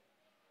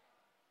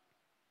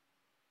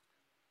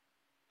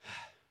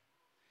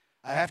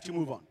 I have to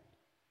move on.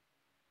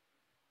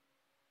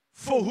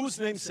 For whose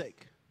name's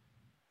sake?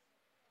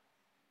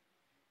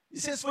 He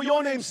says, for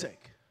your name's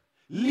sake.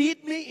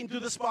 Lead me into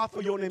this path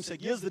for your name's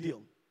sake. Here's the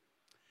deal.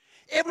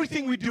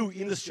 Everything we do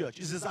in this church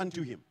is as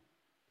unto Him.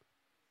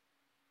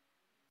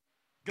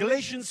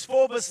 Galatians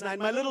 4 verse 9,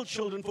 my little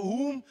children, for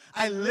whom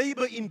I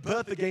labor in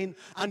birth again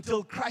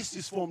until Christ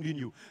is formed in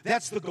you.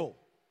 That's the goal.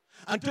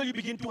 Until you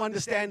begin to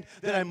understand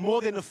that I'm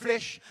more than a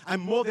flesh,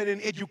 I'm more than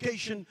an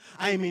education,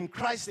 I am in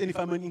Christ, and if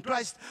I'm in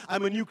Christ,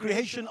 I'm a new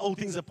creation. All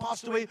things have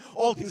passed away,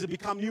 all things have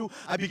become new.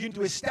 I begin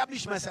to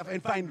establish myself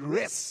and find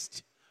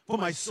rest for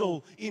my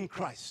soul in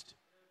Christ.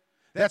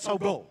 That's our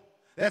goal.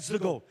 That's the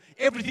goal.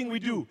 Everything we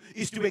do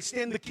is to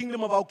extend the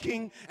kingdom of our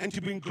King and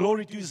to bring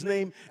glory to His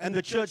name. And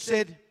the church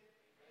said,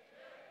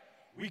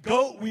 we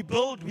go, we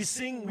build, we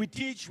sing, we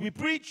teach, we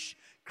preach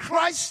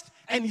Christ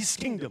and His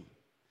kingdom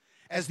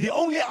as the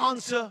only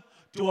answer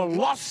to a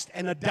lost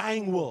and a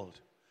dying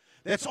world.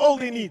 That's all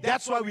they need.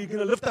 That's why we're going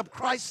to lift up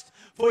Christ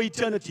for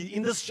eternity.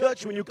 In this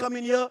church, when you come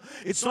in here,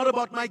 it's not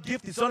about my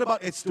gift.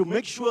 It's to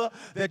make sure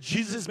that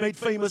Jesus is made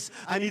famous.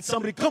 I need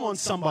somebody. Come on,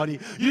 somebody.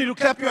 You need to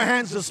clap your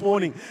hands this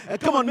morning.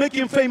 Come on, make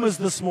Him famous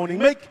this morning.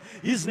 Make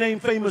His name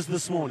famous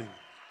this morning.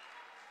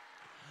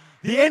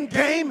 The end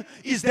game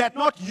is that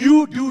not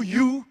you do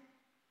you.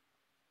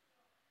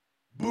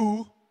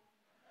 Boo.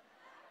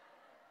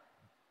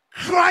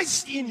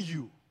 Christ in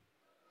you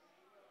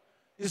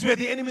is where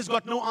the enemy's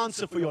got no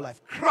answer for your life.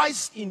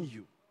 Christ in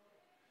you.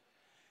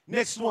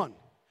 Next one.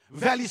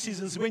 Valley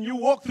seasons. When you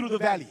walk through the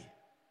valley,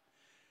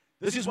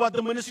 this is what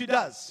the ministry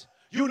does.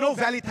 You know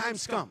valley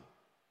times come.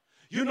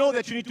 You know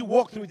that you need to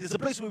walk through it. It's a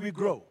place where we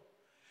grow.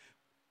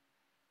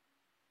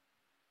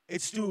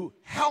 It's to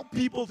help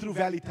people through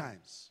valley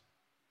times.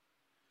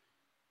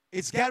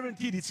 It's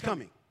guaranteed it's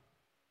coming.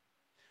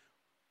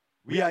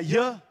 We are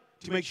here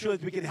to make sure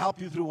that we can help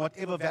you through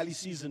whatever valley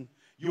season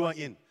you are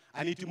in.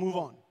 I need to move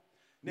on.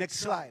 Next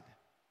slide.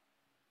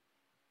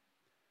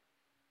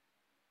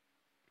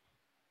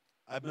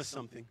 I missed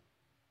something.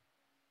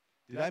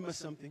 Did I miss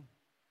something?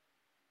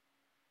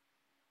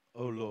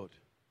 Oh, Lord.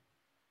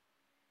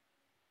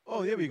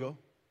 Oh, there we go.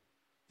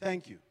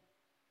 Thank you.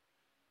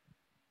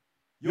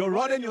 Your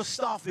rod and your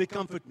staff, they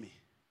comfort me.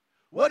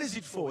 What is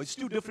it for? It's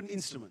two different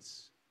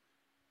instruments.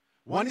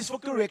 One is for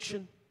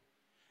correction,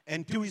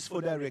 and two is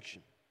for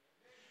direction.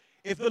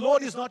 If the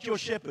Lord is not your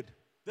shepherd,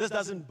 this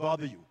doesn't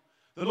bother you.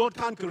 The Lord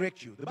can't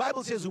correct you. The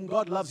Bible says whom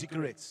God loves, He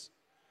corrects.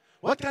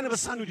 What kind of a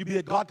son would you be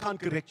that God can't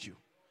correct you?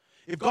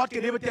 If God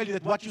can ever tell you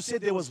that what you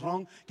said there was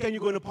wrong, can you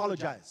go and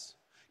apologize?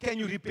 Can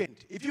you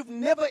repent? If you've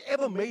never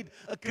ever made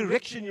a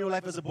correction in your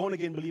life as a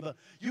born-again believer,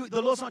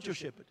 the Lord's not your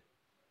shepherd.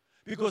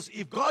 Because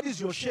if God is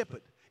your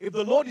shepherd, if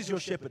the Lord is your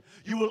shepherd,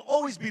 you will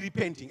always be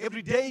repenting.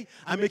 Every day,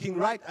 I'm making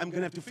right. I'm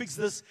going to have to fix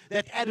this,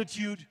 that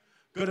attitude.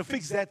 Got to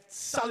fix that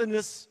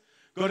sullenness.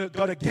 Got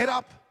to get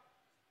up.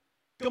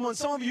 Come on,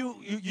 some of you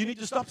need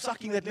to stop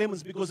sucking that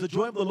lemons, because the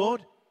joy of the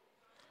Lord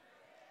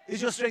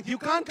is your strength. You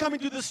can't come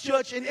into this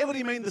church and ever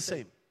remain the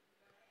same.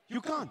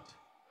 You can't.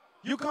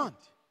 You can't.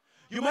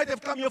 You might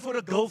have come here for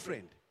a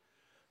girlfriend.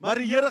 Maar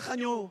die Here gaan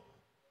jou,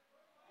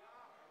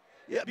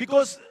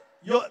 because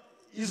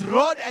His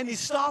rod and His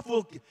staff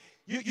will,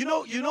 you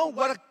know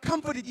what a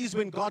comfort it is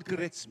when God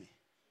corrects me.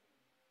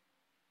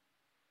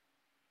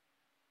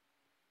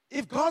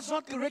 If God's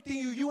not correcting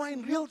you, you are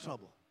in real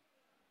trouble.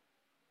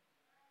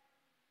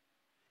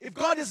 If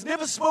God has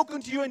never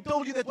spoken to you and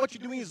told you that what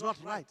you're doing is not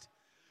right,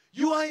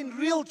 you are in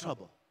real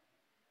trouble.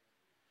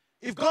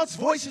 If God's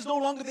voice is no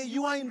longer there,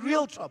 you are in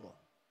real trouble.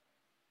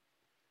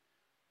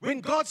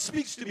 When God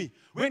speaks to me,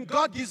 when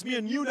God gives me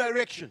a new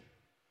direction,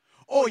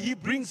 or He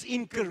brings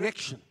in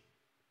correction,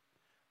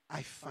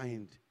 I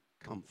find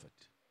comfort.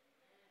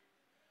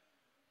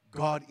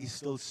 God is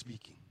still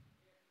speaking.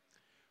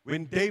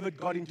 When David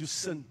got into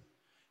sin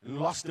and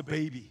lost a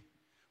baby,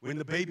 when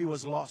the baby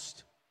was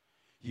lost,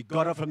 he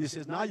got up from this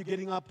and says, now you're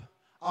getting up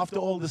after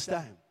all this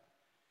time.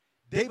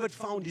 David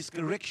found his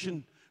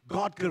correction,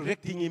 God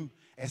correcting him,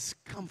 as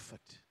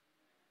comfort.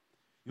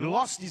 He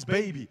lost his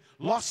baby,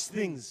 lost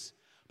things,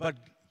 but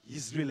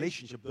his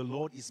relationship, the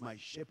Lord is my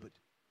shepherd,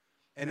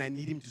 and I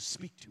need Him to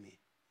speak to me.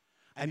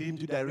 I need Him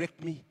to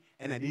direct me,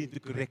 and I need Him to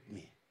correct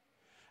me.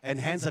 And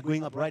hands are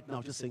going up right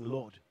now just saying,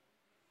 Lord,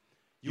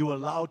 You are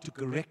allowed to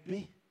correct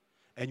me,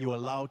 and You are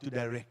allowed to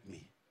direct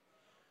me.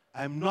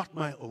 I am not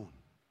my own,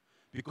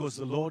 because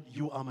the Lord,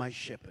 You are my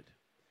shepherd.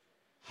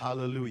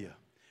 Hallelujah.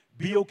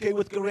 Be okay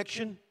with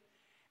correction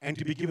and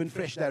to be given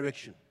fresh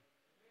direction.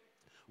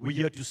 We're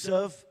here to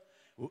serve.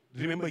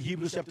 Remember,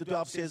 Hebrews chapter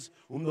 12 says,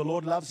 whom the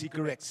Lord loves, He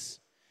corrects.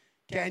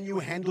 Can you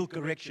handle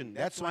correction?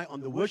 That's why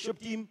on the worship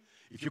team,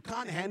 if you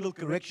can't handle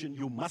correction,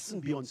 you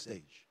mustn't be on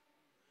stage.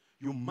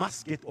 You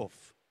must get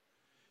off.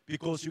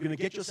 Because you're going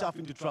to get yourself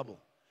into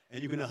trouble.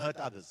 And you're going to hurt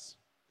others.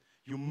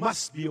 You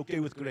must be okay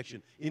with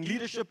correction. In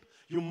leadership,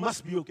 you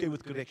must be okay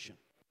with correction.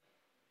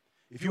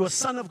 If you're a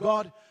son of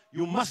God,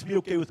 you must be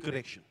okay with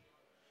correction.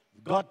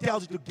 If God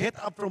tells you to get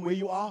up from where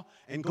you are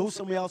and go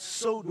somewhere else,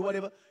 so do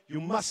whatever, you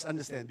must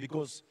understand.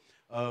 Because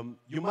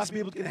you must be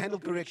able to handle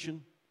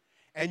correction.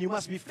 And you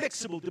must be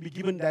flexible to be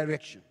given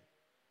direction.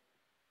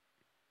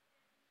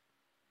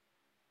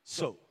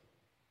 So,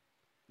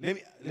 let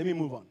me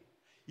move on.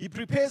 He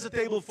prepares a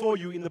table for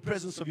you in the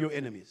presence of your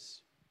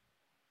enemies.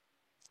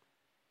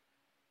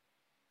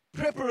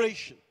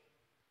 Preparation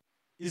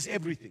is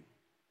everything.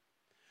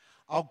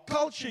 Our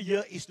culture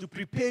here is to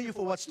prepare you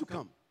for what's to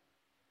come.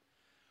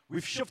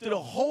 We've shifted a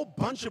whole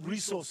bunch of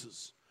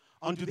resources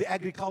onto the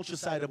agriculture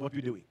side of what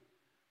we're doing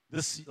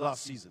this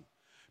last season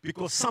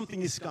because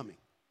something is coming.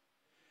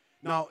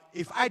 Now,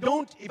 if I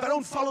don't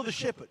follow the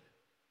shepherd,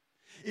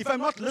 if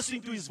I'm not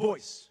listening to his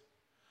voice,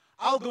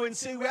 I'll go and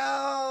say,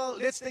 well,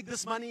 let's take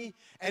this money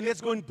and let's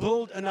go and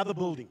build another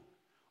building.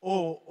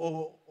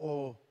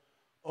 Or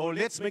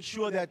let's make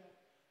sure that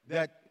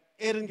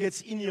Aaron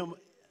gets in-ear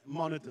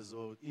monitors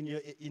or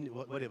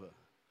whatever.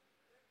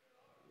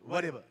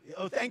 Whatever.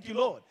 Oh, thank you,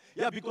 Lord.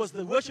 Yeah, because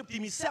the worship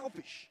team is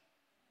selfish.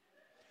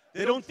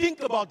 They don't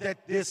think about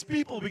that. There's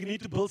people, we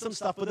need to build some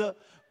stuff for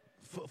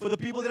the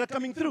people that are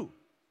coming through.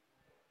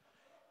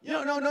 You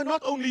know, no,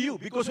 not only you.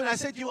 Because when I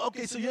say to you,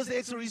 okay, so here's the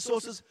extra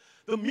resources,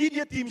 the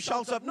media team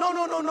shouts up,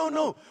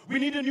 no. We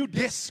need a new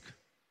desk.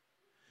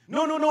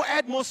 No,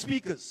 add more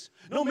speakers.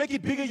 No, make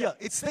it bigger here.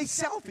 Stay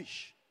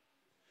selfish.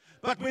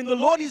 But when the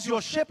Lord is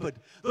your shepherd,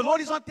 the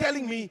Lord is not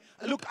telling me,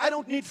 look, I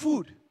don't need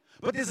food.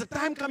 But there's a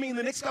time coming in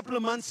the next couple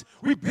of months,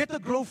 we better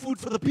grow food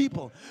for the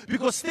people.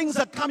 Because things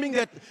are coming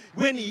that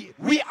when He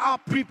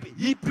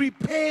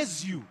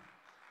prepares you.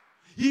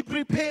 He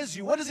prepares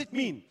you. What does it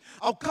mean?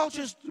 Our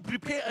culture is to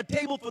prepare a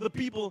table for the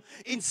people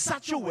in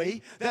such a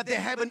way that they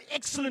have an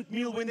excellent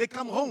meal when they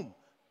come home.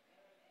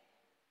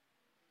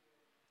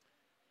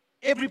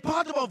 Every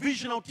part of our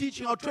vision, our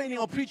teaching, our training,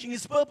 our preaching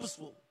is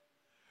purposeful.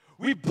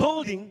 We're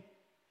building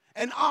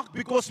an ark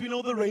because we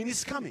know the rain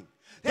is coming.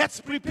 That's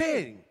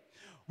preparing.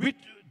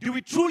 Do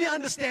we truly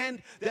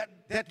understand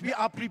that we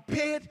are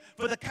prepared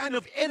for the kind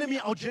of enemy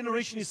our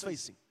generation is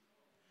facing?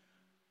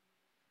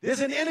 There's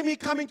an enemy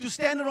coming to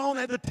stand around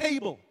at the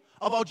table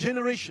of our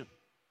generation.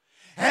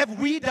 Have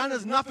we done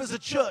enough as a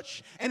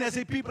church and as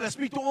a people? I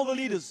speak to all the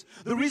leaders.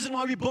 The reason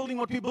why we're building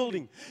what we're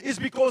building is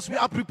because we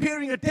are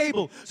preparing a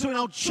table. So when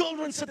our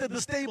children sit at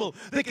this table,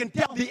 they can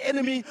tell the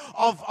enemy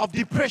of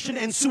depression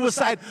and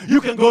suicide,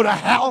 you can go to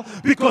hell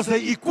because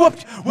they're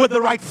equipped with the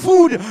right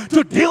food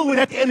to deal with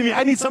that enemy.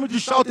 I need somebody to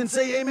shout and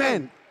say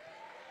amen.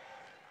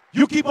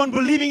 You keep on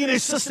believing in a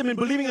system and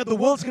believing that the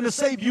world's going to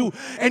save you,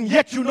 and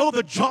yet you know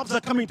the jobs are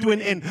coming to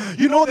an end.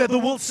 You know that the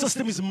world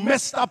system is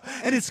messed up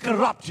and it's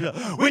corrupt.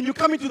 When you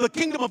come into the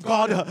kingdom of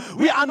God,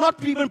 we are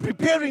not even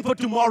preparing for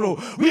tomorrow.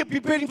 We are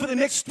preparing for the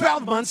next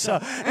 12 months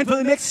and for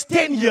the next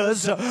 10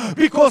 years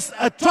because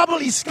trouble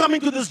is coming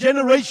to this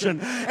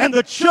generation, and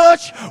the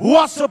church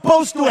was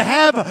supposed to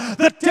have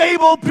the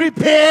table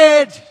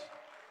prepared.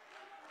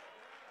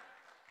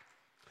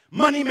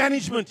 Money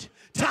management,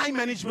 time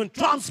management,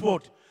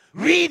 transport,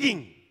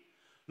 reading,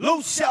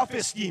 low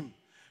self-esteem,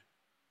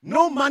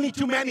 no money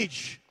to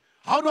manage.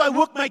 How do I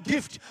work my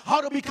gift? How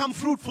to become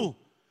fruitful?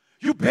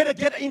 You better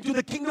get into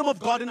the kingdom of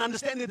God and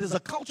understand that there's a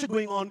culture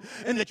going on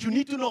and that you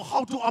need to know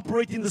how to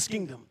operate in this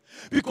kingdom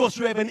because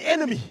you have an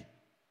enemy.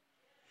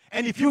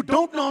 And if you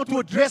don't know how to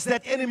address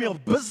that enemy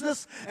of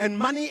business and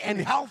money and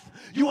health,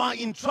 you are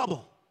in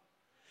trouble.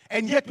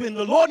 And yet when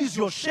the Lord is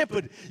your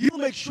shepherd, He'll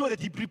make sure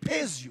that He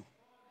prepares you.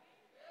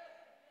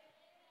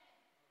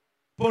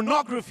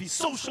 Pornography,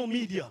 social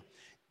media,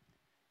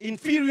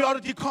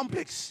 inferiority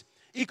complex,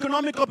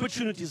 economic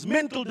opportunities,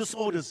 mental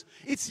disorders.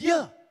 It's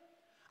here.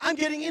 I'm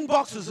getting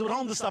inboxes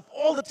around this stuff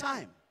all the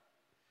time.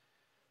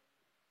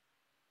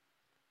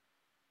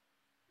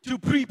 To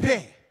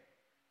prepare.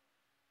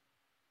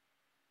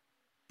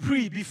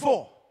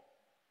 Before.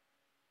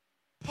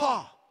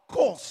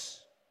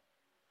 Course.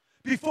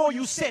 Before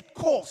you set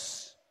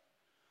course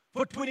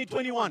for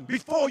 2021,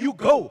 before you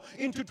go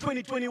into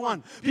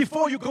 2021,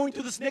 before you go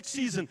into this next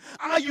season,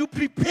 are you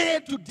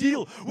prepared to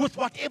deal with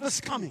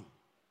whatever's coming?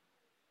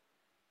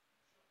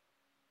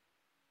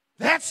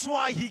 That's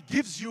why He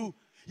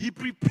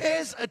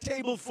prepares a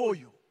table for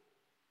you.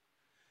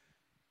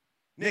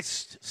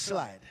 Next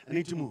slide. I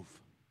need to move.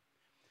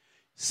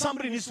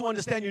 Somebody needs to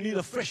understand you need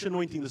a fresh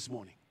anointing this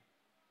morning.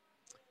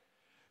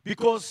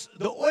 Because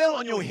the oil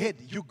on your head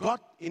you got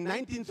in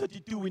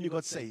 1932 when you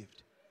got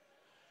saved,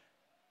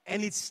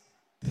 and it's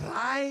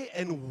dry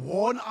and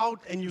worn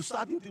out, and you're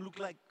starting to look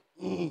like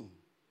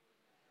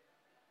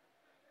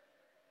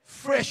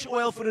fresh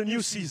oil for a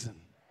new season.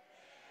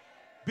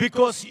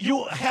 Because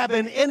you have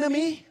an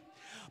enemy,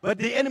 But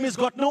the enemy's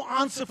got no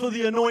answer for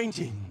the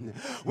anointing.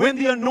 When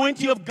the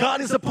anointing of God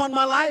is upon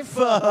my life,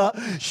 I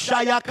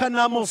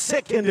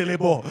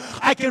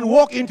can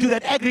walk into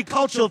that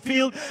agricultural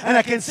field and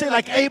I can say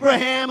like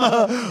Abraham,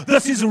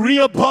 this is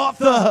Rehoboth.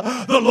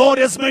 The Lord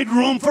has made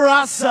room for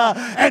us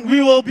and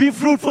we will be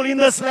fruitful in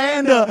this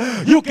land.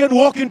 You can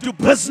walk into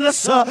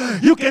business.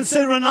 You can say,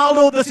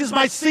 Ronaldo, this is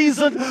my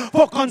season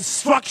for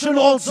construction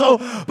also.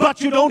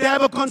 But you don't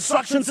have a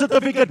construction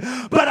certificate.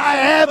 But I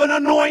have an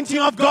anointing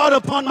of God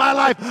upon my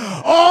life.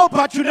 Oh,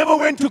 but you never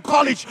went to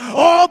college.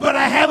 Oh, but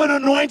I have an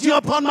anointing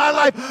upon my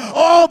life.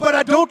 Oh, but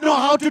I don't know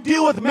how to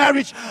deal with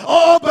marriage.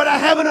 Oh, but I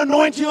have an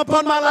anointing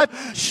upon my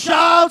life.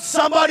 Shout,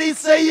 somebody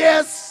say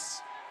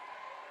yes.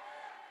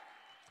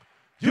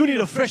 You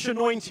need a fresh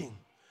anointing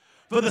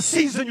for the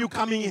season you're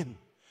coming in.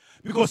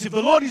 Because if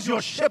the Lord is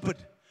your shepherd,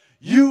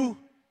 you...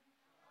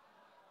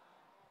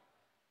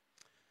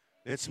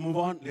 Let's move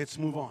on.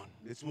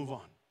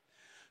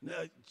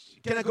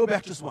 Can I go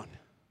back just one?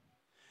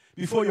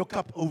 Before your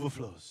cup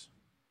overflows.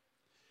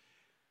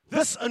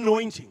 This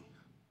anointing,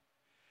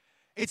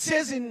 it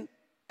says in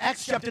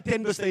Acts chapter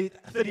 10 verse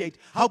 38,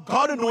 how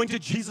God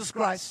anointed Jesus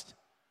Christ,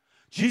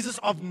 Jesus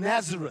of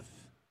Nazareth,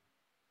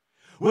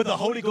 with the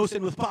Holy Ghost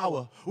and with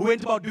power, who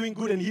went about doing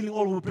good and healing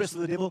all who were oppressed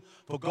of the devil,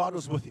 for God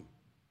was with him.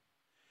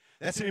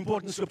 That's an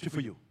important scripture for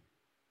you.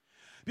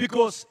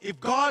 Because if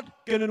God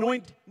can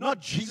anoint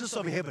not Jesus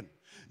of heaven,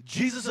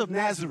 Jesus of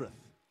Nazareth,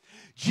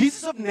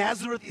 Jesus of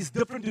Nazareth is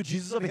different to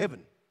Jesus of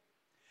heaven.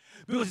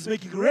 Because he's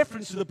making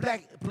reference to the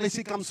place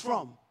he comes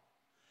from.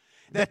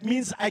 That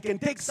means I can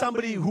take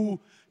somebody who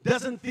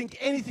doesn't think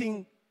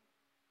anything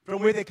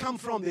from where they come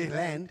from, their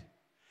land,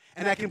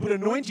 and I can put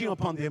anointing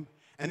upon them,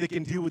 and they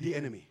can deal with the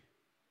enemy.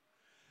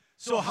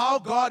 So how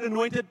God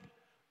anointed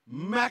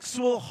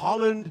Maxwell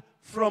Holland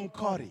from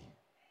Kari.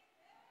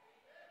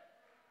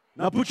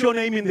 Now put your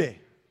name in there.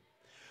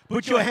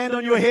 Put your hand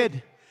on your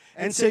head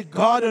and say,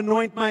 God,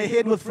 anoint my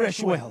head with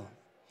fresh oil.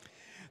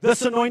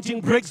 This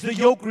anointing breaks the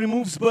yoke,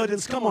 removes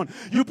burdens. Come on,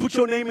 you put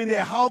your name in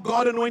there. How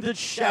God anointed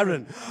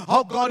Sharon.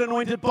 How God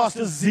anointed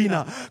Pastor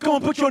Zena. Come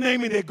on, put your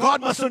name in there.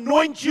 God must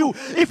anoint you.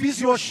 If he's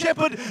your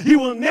shepherd, he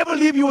will never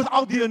leave you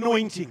without the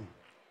anointing.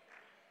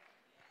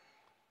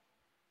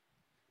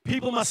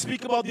 People must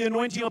speak about the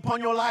anointing upon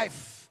your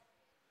life.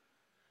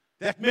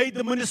 That made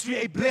the ministry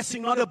a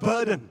blessing, not a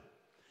burden.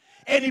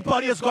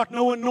 Anybody that's got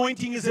no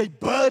anointing is a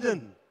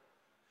burden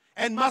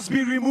and must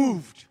be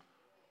removed.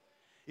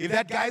 If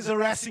that guy's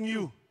harassing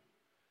you,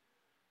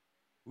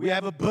 we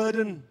have a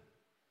burden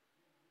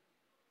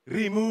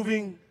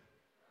removing.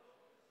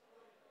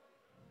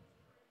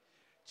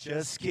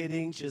 Just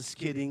kidding.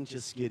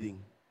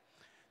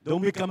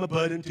 Don't become a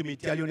burden to me.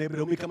 Tell your neighbor,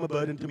 don't become a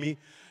burden to me.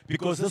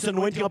 Because this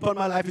anointing upon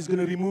my life is going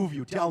to remove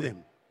you. Tell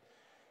them.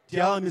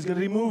 Tell them it's going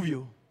to remove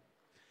you.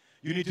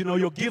 You need to know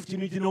your gift. You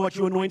need to know what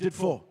you're anointed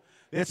for.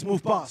 Let's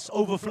move past.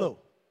 Overflow.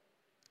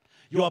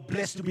 You are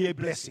blessed to be a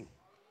blessing.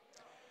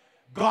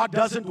 God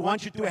doesn't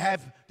want you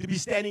to be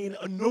standing in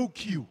a no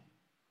queue.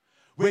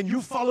 When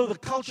you follow the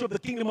culture of the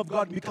kingdom of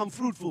God and become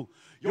fruitful,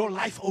 your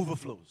life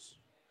overflows.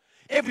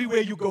 Everywhere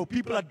you go,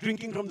 people are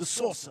drinking from the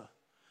saucer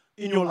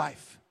in your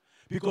life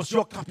because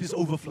your cup is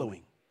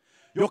overflowing.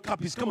 Your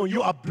cup is, come on,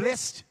 you are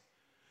blessed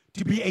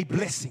to be a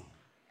blessing.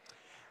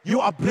 You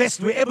are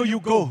blessed wherever you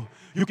go.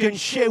 You can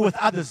share with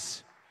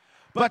others.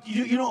 But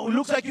you know, it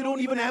looks like you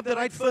don't even have the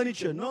right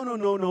furniture.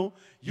 No.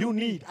 You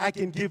need, I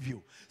can give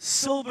you.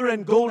 Silver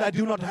and gold I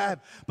do not have,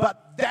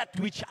 but that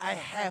which I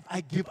have I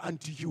give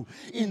unto you.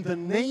 In the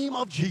name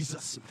of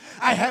Jesus.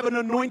 I have an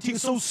anointing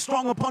so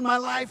strong upon my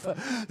life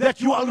that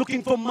you are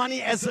looking for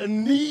money as a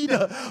need,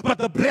 but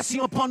the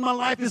blessing upon my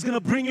life is going to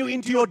bring you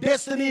into your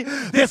destiny.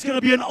 There's going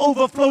to be an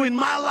overflow in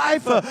my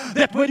life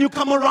that when you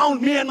come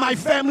around me and my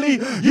family,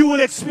 you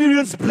will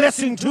experience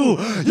blessing too.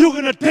 You're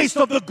going to taste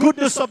of the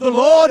goodness of the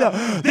Lord.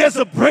 There's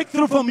a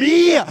breakthrough for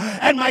me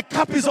and my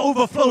cup is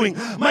overflowing.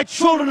 My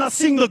children are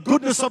seeing the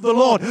goodness of the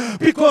Lord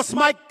because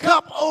my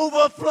cup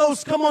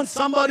overflows. Come on,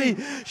 somebody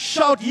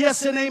shout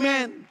yes and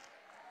amen.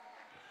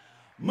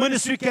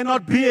 Ministry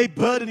cannot be a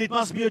burden, it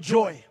must be a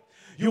joy.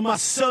 You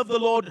must serve the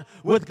Lord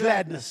with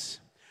gladness.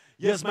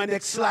 Here's my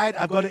next slide.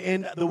 I've got to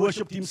end. The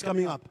worship team's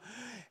coming up.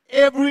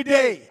 Every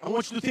day, I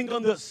want you to think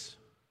on this.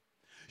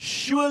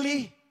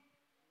 Surely,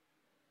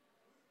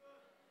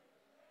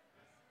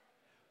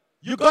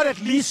 you got at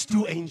least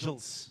 2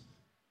 angels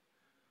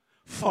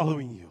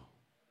following you.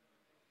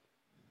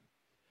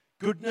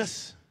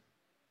 Goodness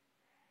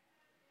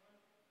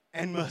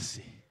and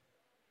mercy.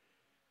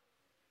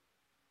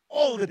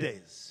 All the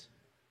days.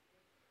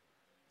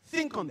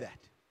 Think on that.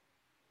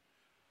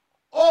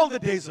 All the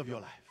days of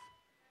your life.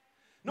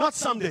 Not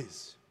some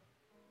days.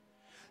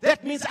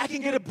 That means I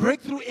can get a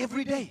breakthrough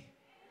every day.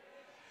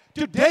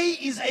 Today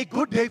is a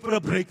good day for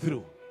a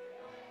breakthrough.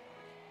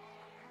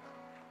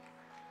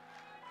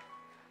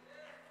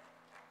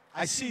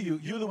 I see you.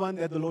 You're the one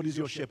that the Lord is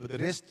your shepherd. The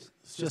rest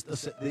is just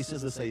this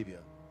is the Savior.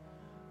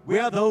 We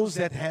are those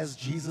that has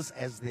Jesus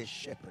as their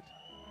shepherd.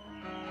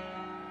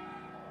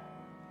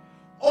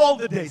 All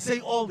the days.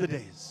 Say all the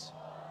days.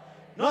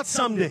 Not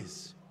some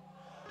days.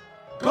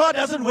 God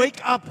doesn't wake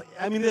up,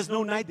 I mean, there's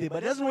no night there,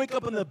 but He doesn't wake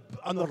up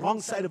on the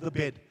wrong side of the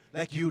bed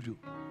like you do.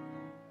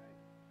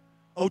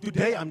 Oh,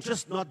 today I'm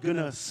just not going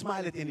to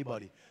smile at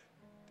anybody.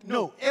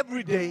 No,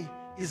 every day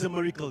is a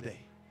miracle day.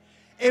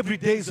 Every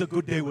day is a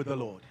good day with the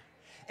Lord.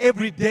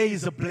 Every day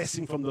is a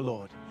blessing from the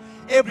Lord.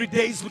 Every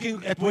day is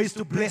looking at ways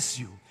to bless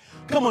you.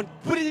 Come on,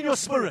 put it in your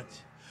spirit.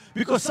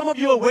 Because some of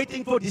you are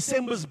waiting for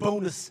December's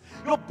bonus.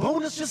 Your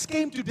bonus just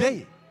came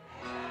today.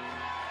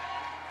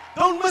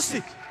 Don't miss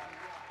it.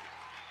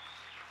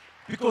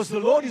 Because the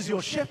Lord is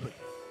your shepherd.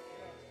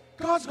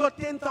 God's got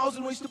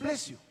 10,000 ways to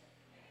bless you.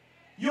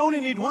 You only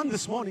need one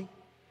this morning.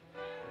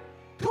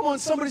 Come on,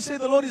 somebody say,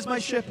 the Lord is my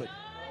shepherd.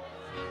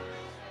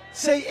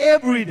 Say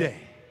every day.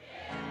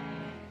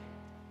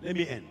 Let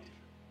me end.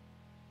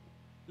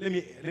 Let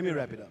me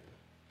wrap it up.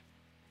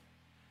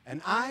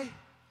 And I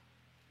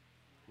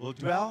will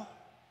dwell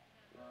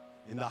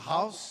in the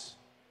house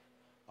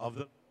of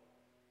the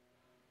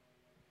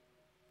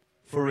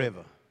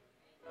forever.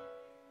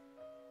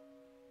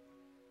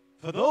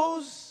 For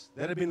those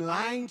that have been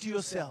lying to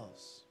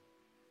yourselves,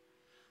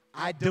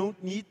 I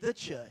don't need the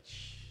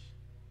church.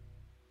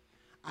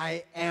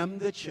 I am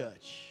the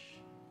church.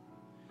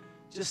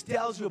 Just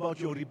tells you about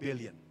your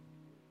rebellion.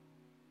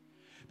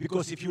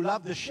 Because if you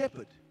love the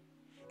shepherd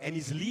and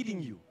he's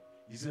leading you,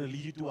 he's going to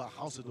lead you to a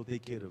house that will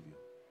take care of you.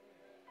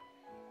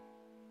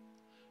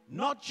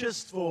 Not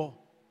just for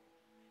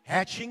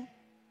hatching,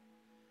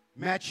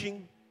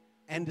 matching,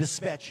 and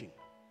dispatching.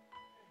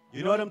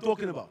 You know what I'm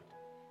talking about?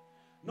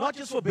 Not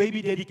just for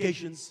baby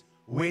dedications,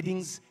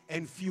 weddings,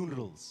 and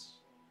funerals.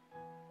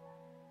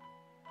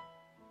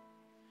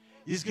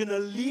 He's going to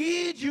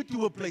lead you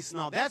to a place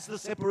now. That's the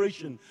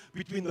separation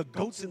between the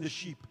goats and the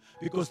sheep.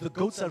 Because the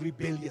goats are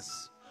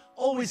rebellious.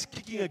 Always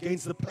kicking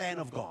against the plan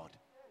of God.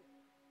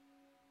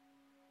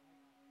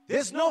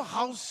 There's no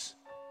house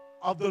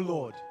of the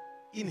Lord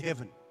in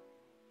heaven.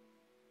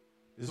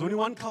 There's only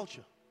one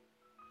culture.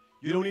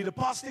 You don't need a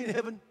pastor in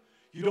heaven.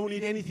 You don't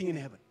need anything in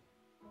heaven.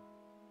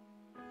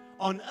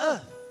 On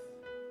earth,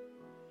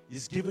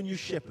 He's given you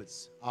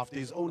shepherds after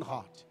His own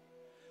heart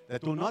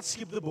that will not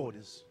skip the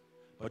borders,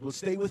 but will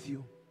stay with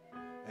you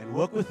and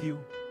work with you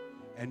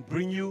and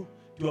bring you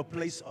to a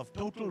place of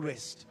total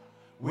rest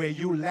where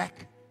you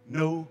lack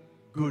no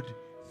good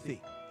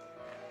thing.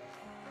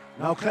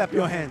 Now clap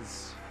your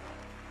hands.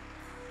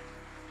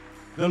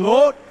 The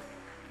Lord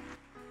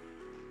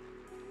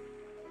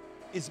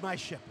is my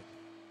shepherd.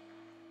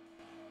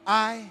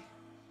 I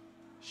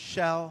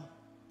shall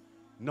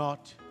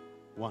not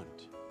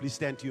want. Please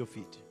stand to your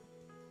feet.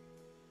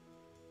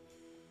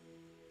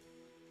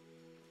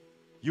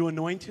 You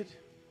anointed.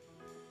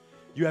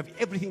 You have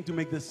everything to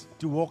make this,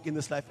 to walk in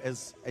this life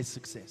as a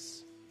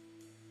success.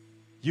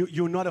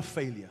 You're not a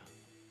failure.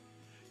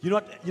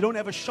 You don't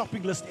have a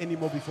shopping list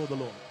anymore before the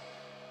Lord.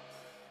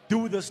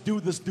 Do this, do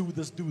this, do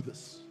this, do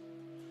this.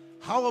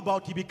 How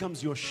about He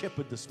becomes your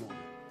shepherd this morning?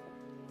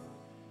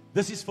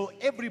 This is for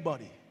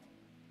everybody.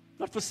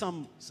 Not for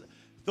some.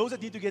 Those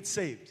that need to get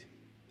saved.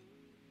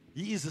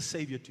 He is a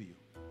Savior to you.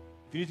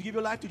 If you need to give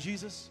your life to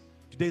Jesus,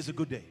 today is a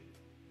good day.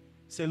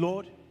 Say,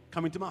 Lord,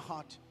 come into my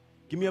heart.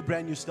 Give me a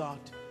brand new start.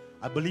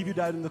 I believe You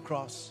died on the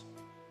cross.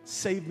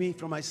 Save me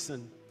from my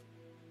sin.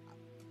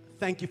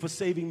 Thank You for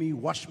saving me.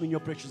 Wash me in Your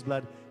precious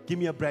blood. Give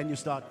me a brand new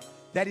start.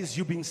 That is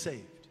you being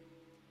saved.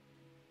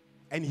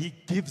 And He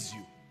gives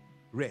you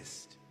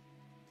rest.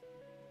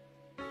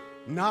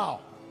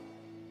 Now,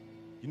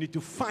 you need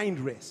to find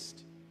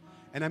rest.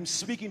 And I'm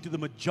speaking to the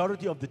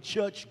majority of the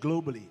church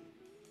globally.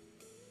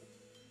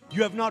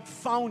 You have not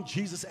found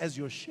Jesus as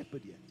your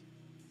shepherd yet.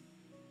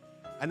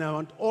 And I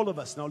want all of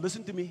us, now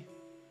listen to me.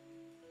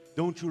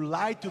 Don't you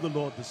lie to the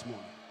Lord this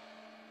morning.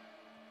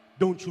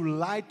 Don't you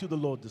lie to the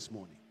Lord this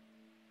morning.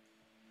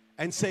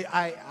 And say,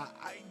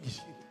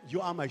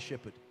 You are my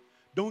shepherd.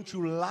 Don't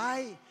you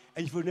lie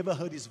and you've never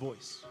heard His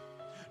voice.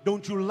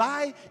 Don't you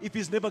lie if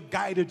He's never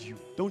guided you.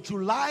 Don't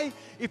you lie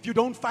if you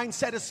don't find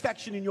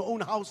satisfaction in your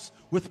own house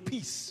with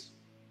peace.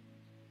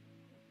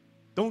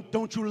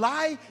 Don't you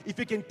lie if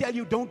He can tell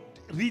you, don't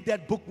read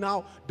that book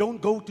now, don't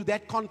go to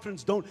that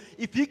conference,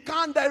 if He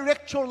can't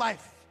direct your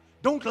life,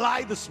 don't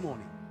lie this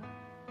morning.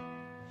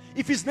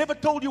 If He's never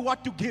told you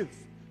what to give,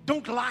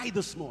 don't lie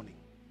this morning.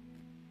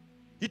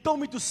 He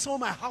told me to sow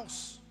my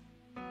house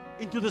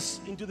into this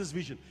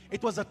vision.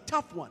 It was a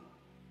tough one.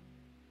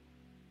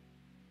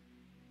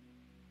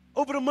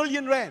 Over R1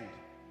 million.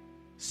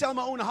 Sell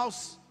my own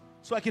house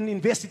so I can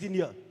invest it in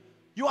here.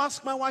 You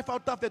ask my wife how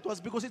tough that was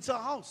because it's her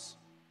house.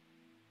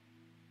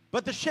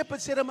 But the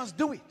shepherd said I must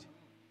do it.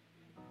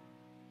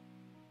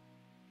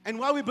 And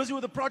while we're busy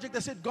with the project, I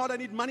said, God, I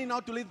need money now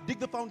to dig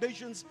the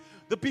foundations.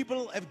 The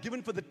people have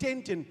given for the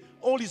tent and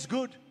all is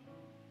good.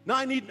 Now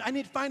I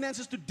need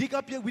finances to dig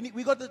up here. We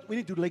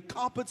need to lay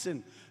carpets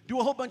and do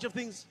a whole bunch of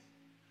things.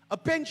 A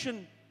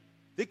pension,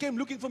 they came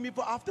looking for me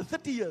for after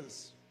 30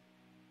 years.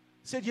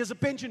 Said, here's a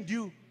pension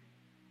due,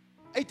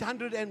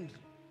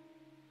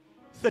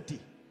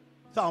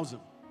 830,000.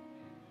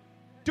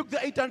 Took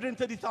the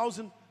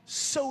 830,000,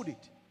 sold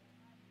it.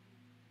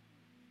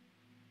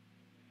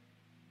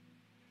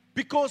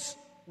 Because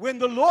when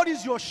the Lord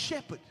is your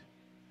shepherd,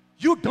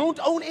 you don't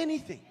own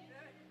anything.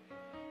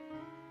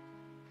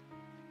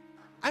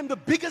 I'm the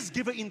biggest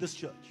giver in this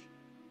church.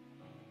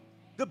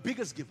 The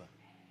biggest giver.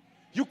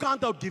 You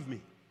can't outgive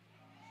me.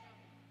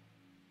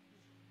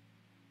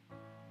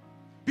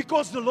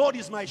 Because the Lord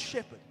is my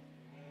shepherd.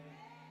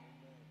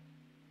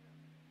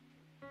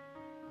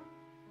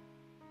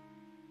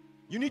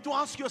 You need to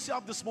ask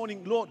yourself this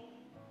morning, Lord,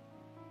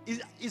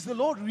 is the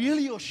Lord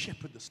really your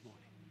shepherd this morning?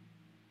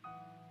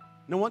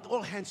 And I want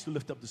all hands to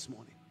lift up this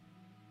morning.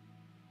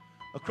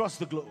 Across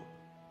the globe.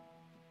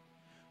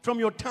 From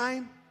your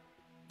time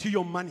to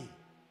your money.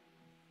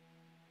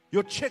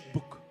 Your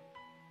checkbook.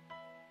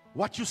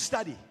 What you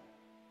study.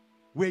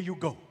 Where you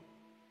go.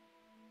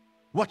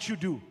 What you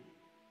do.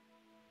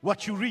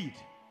 What you read.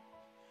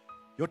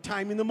 Your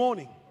time in the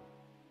morning.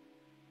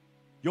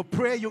 Your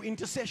prayer, your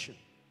intercession.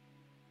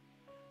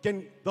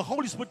 Can the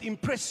Holy Spirit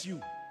impress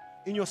you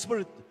in your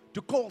spirit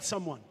to call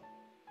someone,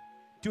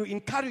 to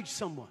encourage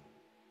someone?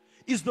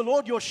 Is the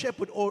Lord your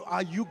shepherd, or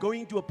are you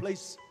going to a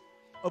place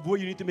of where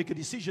you need to make a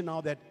decision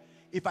now that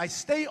if I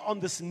stay on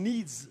this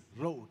needs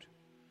road,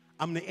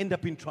 I'm going to end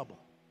up in trouble?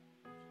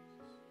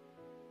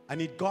 I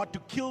need God to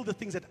kill the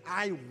things that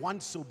I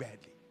want so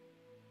badly.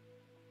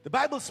 The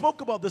Bible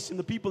spoke about this in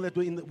the people that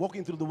were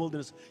walking through the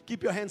wilderness.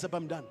 Keep your hands up,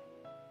 I'm done.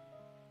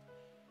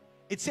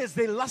 It says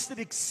they lusted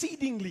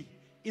exceedingly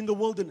in the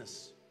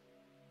wilderness.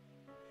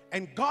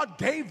 And God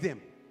gave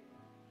them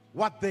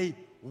what they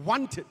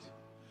wanted.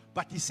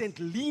 But He sent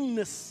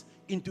leanness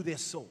into their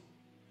soul.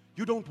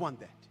 You don't want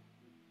that.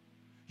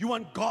 You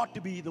want God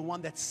to be the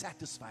one that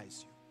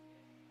satisfies you.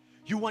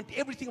 You want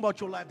everything about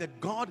your life that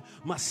God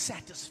must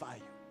satisfy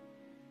you.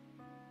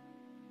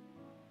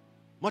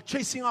 Not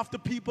chasing after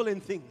people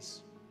and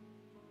things.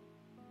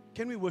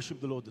 Can we worship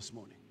the Lord this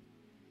morning?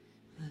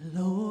 The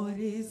Lord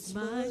is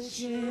my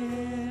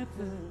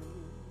shepherd.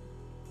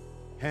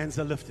 Hands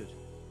are lifted.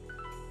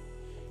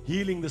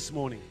 Healing this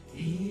morning.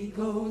 He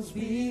goes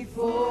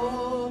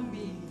before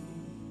me.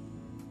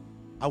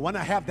 I want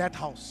to have that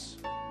house.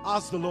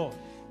 Ask the Lord.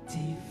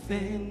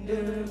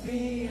 Defender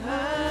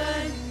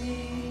behind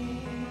me.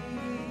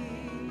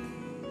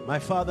 My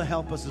Father,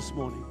 help us this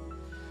morning.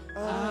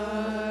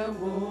 I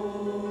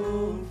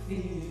won't fear.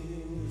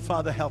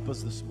 Father, help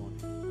us this morning.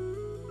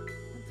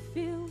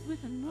 Filled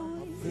with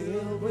anointing.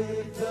 Filled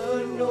with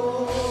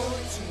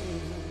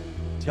anointing.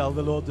 Tell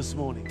the Lord this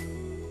morning.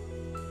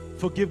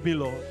 Forgive me,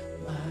 Lord.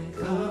 My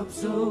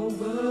cup's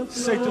overflowing.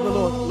 Say to the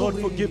Lord, Lord,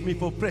 forgive me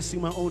for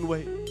pressing my own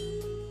way.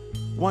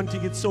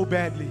 Wanting it so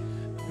badly.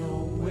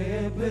 No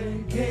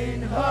weapon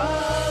can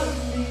harm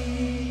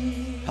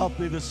me. Help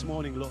me this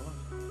morning, Lord.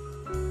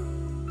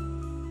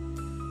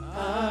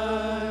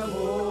 I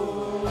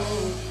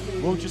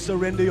Won't you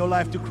surrender your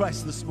life to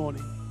Christ this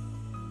morning?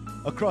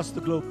 Across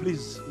the globe,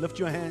 please lift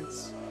your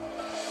hands.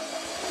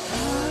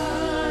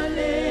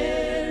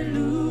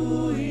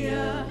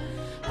 Hallelujah.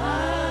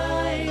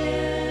 I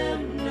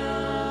am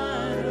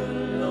not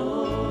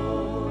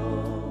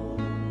alone.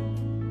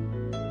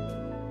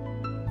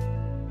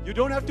 You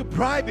don't have to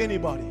bribe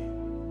anybody.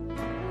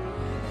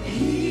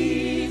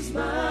 He's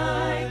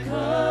my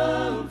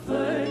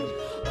comfort,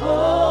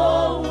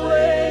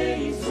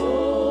 always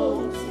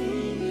holds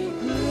me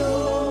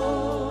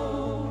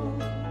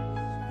close.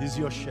 He's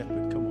your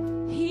shepherd. Come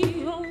on.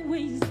 He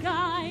always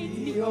guides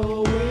me. He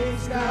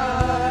always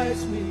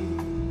guides me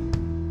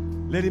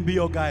Let Him be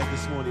your guide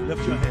this morning.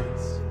 Lift your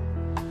hands.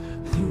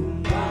 through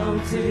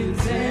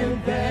mountains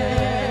and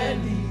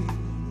valleys.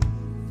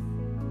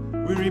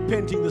 We're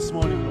repenting this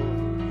morning,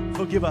 Lord.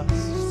 Forgive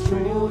us.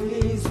 Joy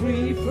is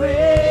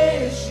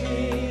refreshing.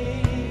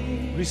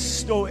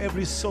 Restore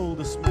every soul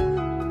this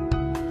morning.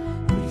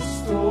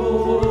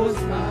 Restores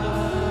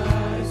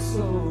my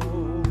soul.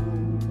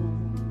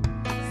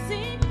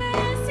 Sing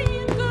mercy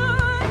and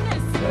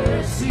goodness.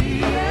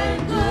 Mercy and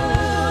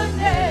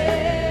goodness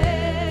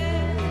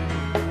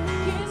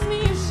Gives me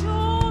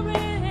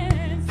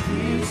assurance.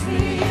 gives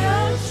me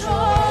assurance.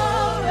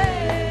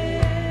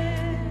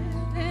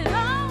 That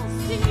I'll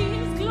see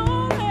His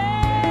glory.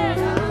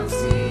 I'll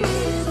see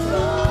His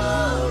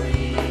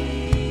glory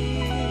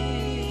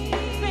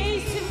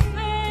Face to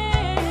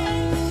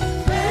face.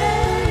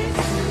 face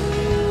to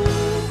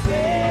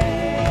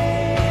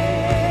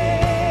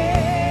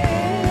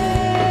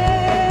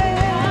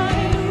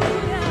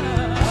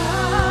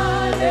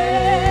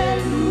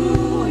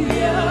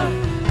Hallelujah.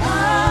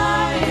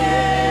 I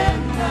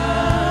am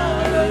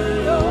not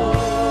alone.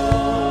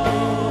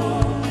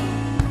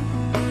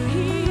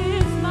 He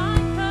is my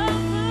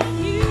comfort.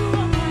 You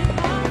are my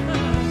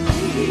comfort.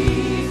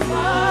 He's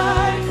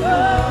my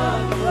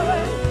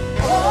comfort,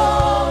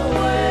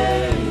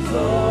 always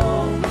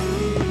on me.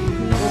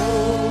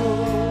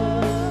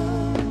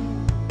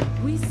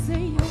 We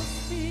say your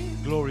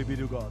spirit. Glory be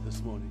to God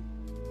this morning.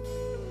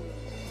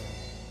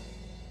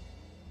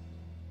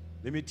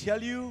 Let me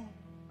tell you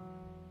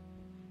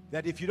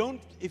that if you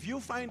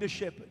find a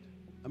shepherd,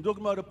 I'm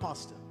talking about a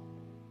pastor,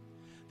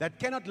 that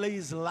cannot lay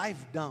his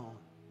life down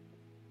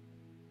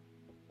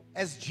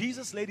as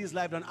Jesus laid His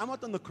life down. I'm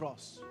not on the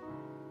cross,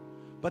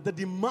 But the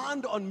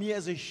demand on me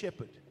as a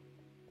shepherd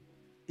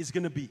is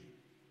going to be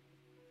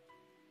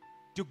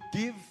to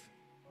give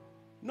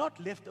not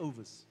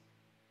leftovers,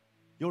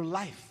 your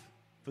life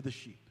for the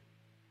sheep.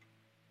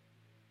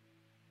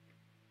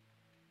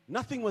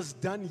 Nothing was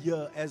done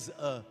here as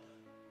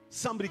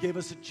somebody gave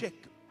us a check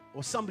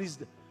or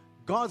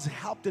God's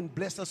helped and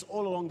blessed us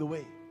all along the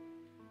way.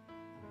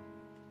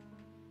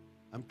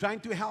 I'm trying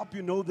to help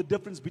you know the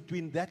difference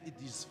between that it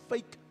is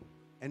fake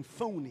and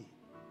phony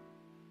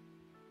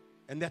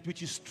and that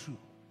which is true.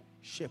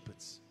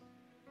 Shepherds.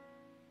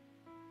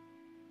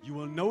 You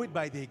will know it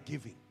by their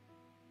giving.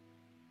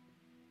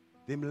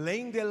 Them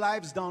laying their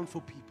lives down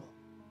for people.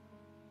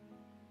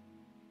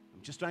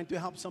 I'm just trying to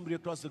help somebody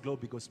across the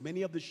globe because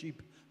many of the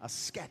sheep are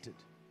scattered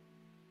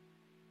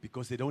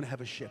because they don't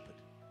have a shepherd.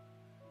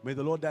 May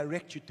the Lord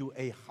direct you to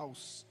a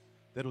house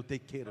that will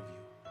take care of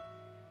you.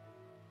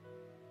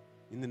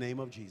 In the name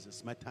of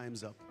Jesus. My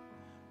time's up,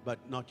 but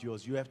not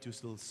yours. You have to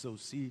still sow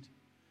seed.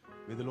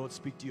 May the Lord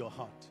speak to your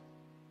heart.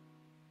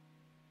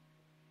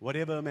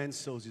 Whatever a man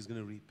sows, he's going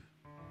to reap.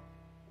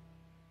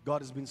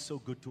 God has been so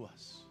good to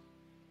us.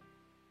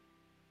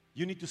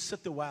 You need to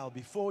sit a while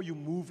before you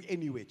move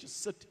anywhere.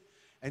 Just sit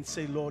and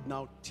say, Lord,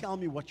 now tell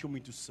me what you want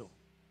me to sow.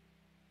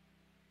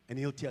 And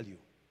He'll tell you.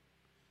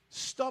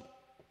 Stop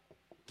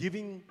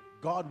giving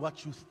God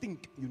what you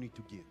think you need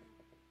to give.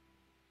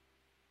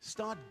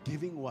 Start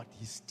giving what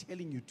He's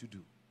telling you to do.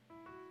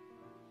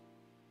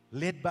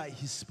 Led by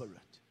His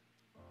Spirit.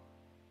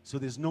 So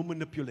there's no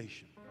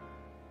manipulation.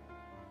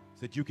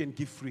 So that you can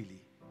give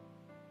freely.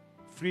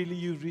 Freely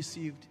you've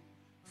received,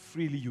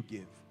 freely you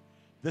give.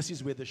 This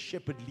is where the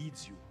shepherd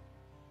leads you.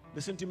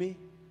 Listen to me.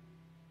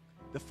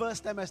 The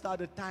first time I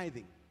started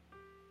tithing,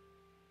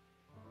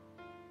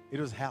 it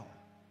was hell.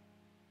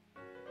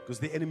 Because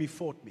the enemy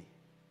fought me.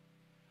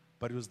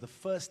 But it was the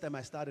first time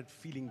I started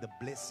feeling the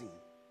blessing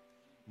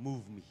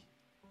move me.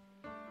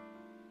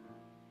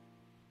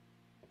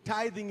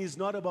 Tithing is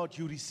not about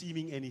you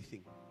receiving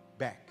anything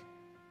back.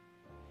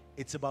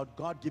 It's about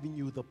God giving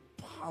you the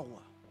power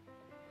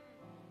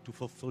to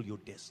fulfill your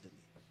destiny.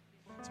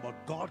 It's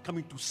about God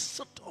coming to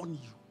sit on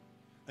you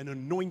and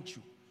anoint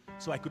you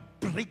so I could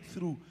break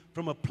through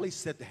from a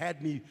place that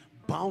had me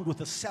bound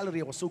with a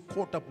salary I was so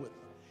caught up with.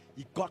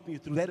 He got me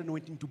through that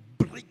anointing to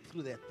break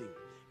through that thing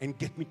and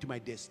get me to my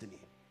destiny.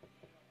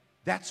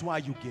 That's why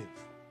you give.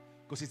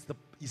 Because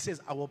He says,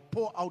 I will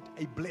pour out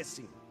a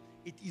blessing.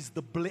 It is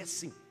the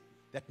blessing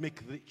that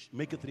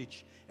maketh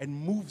rich and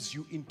moves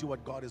you into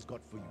what God has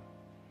got for you.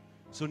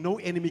 So no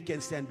enemy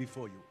can stand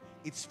before you.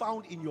 It's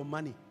found in your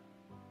money.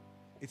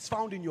 It's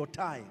found in your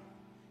time.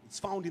 It's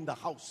found in the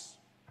house.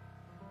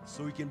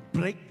 So you can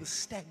break the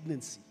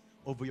stagnancy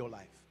over your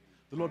life.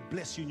 The Lord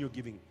bless you in your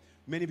giving.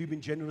 Many of you have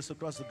been generous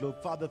across the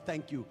globe. Father,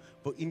 thank you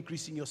for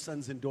increasing your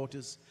sons and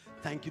daughters.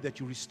 Thank you that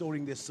you're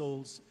restoring their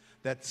souls.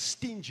 That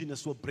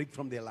stinginess will break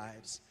from their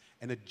lives.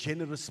 And a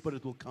generous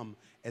spirit will come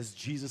as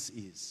Jesus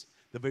is.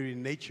 The very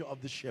nature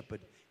of the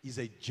shepherd is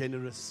a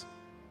generous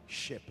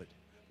shepherd.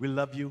 We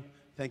love you.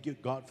 Thank you,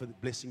 God, for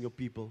blessing your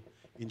people.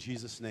 In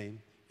Jesus'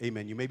 name,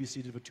 amen. You may be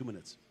seated for 2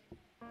 minutes.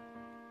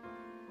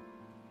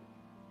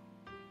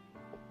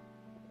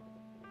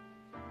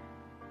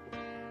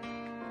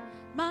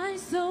 My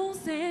soul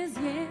says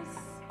yes,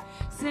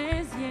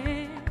 says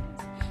yes,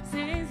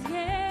 says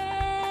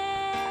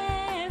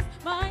yes.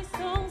 My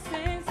soul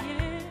says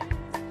yes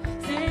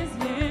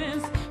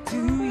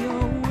to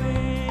your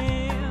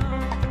will.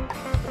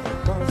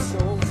 My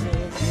soul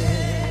says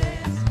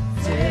yes,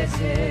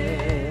 says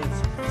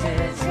yes,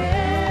 says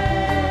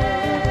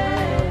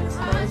yes.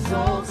 My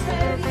soul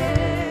says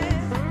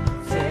yes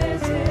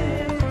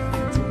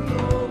to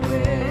your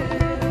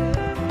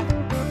will.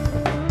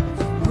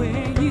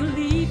 Where you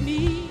lead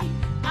me,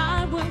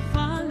 I will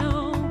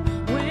follow.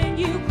 When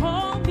you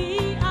call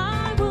me,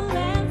 I will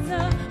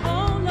answer.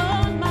 Oh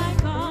Lord, my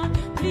God,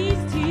 please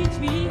teach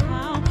me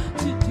how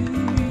to do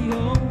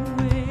your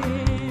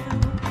will.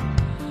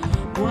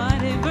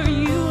 Whatever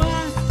you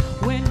ask,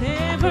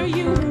 whenever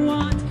you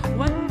want,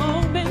 what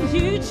moment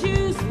you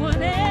choose,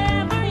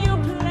 whatever you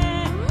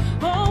plan.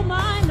 Oh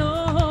my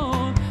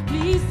Lord,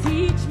 please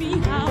teach me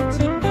how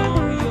to know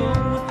your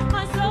will.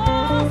 My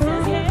soul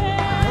says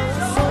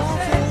yes.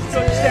 So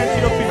stand to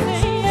your feet.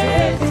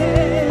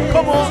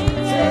 Come on.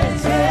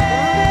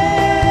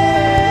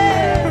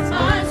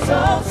 My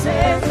soul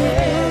says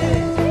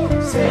yes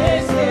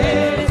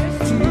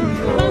to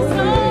your My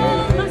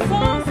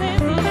soul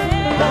says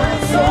yes. My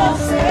soul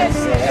says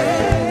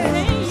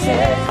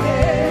yes,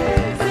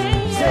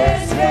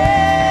 says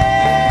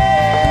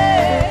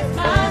yes.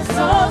 My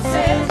soul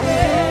says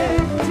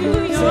yes To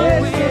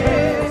your will.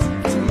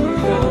 to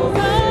your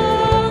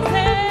Soul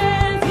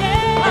says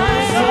yes. My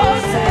soul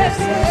says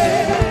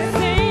yes,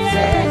 Say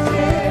yes.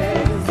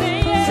 Say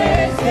yes.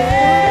 says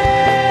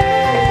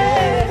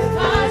yes.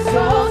 My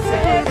soul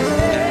says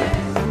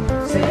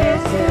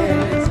yes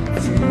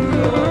to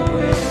your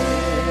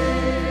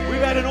will.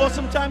 We've had an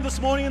awesome time this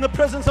morning in the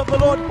presence of the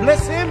Lord.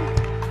 Bless Him.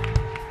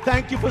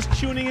 Thank you for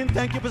tuning in.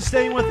 Thank you for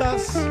staying with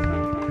us.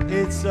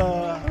 It's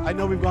I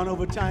know we've gone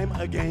over time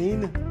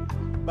again,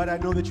 but I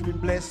know that you've been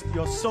blessed.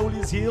 Your soul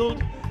is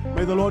healed.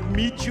 May the Lord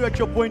meet you at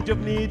your point of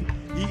need.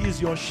 He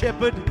is your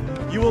shepherd.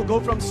 You will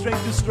go from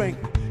strength to strength.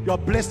 You're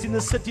blessed in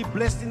the city,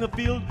 blessed in the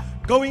field,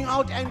 going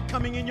out and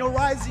coming in. You're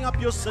rising up,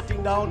 you're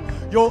sitting down,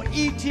 you're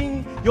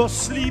eating, you're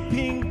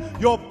sleeping,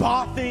 you're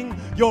bathing,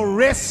 you're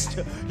rest,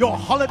 you're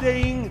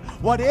holidaying,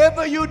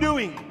 whatever you're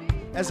doing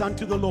as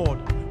unto the Lord.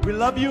 We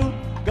love you.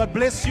 God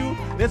bless you.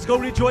 Let's go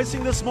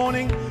rejoicing this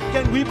morning.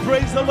 Can we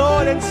praise the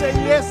Lord and say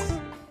yes?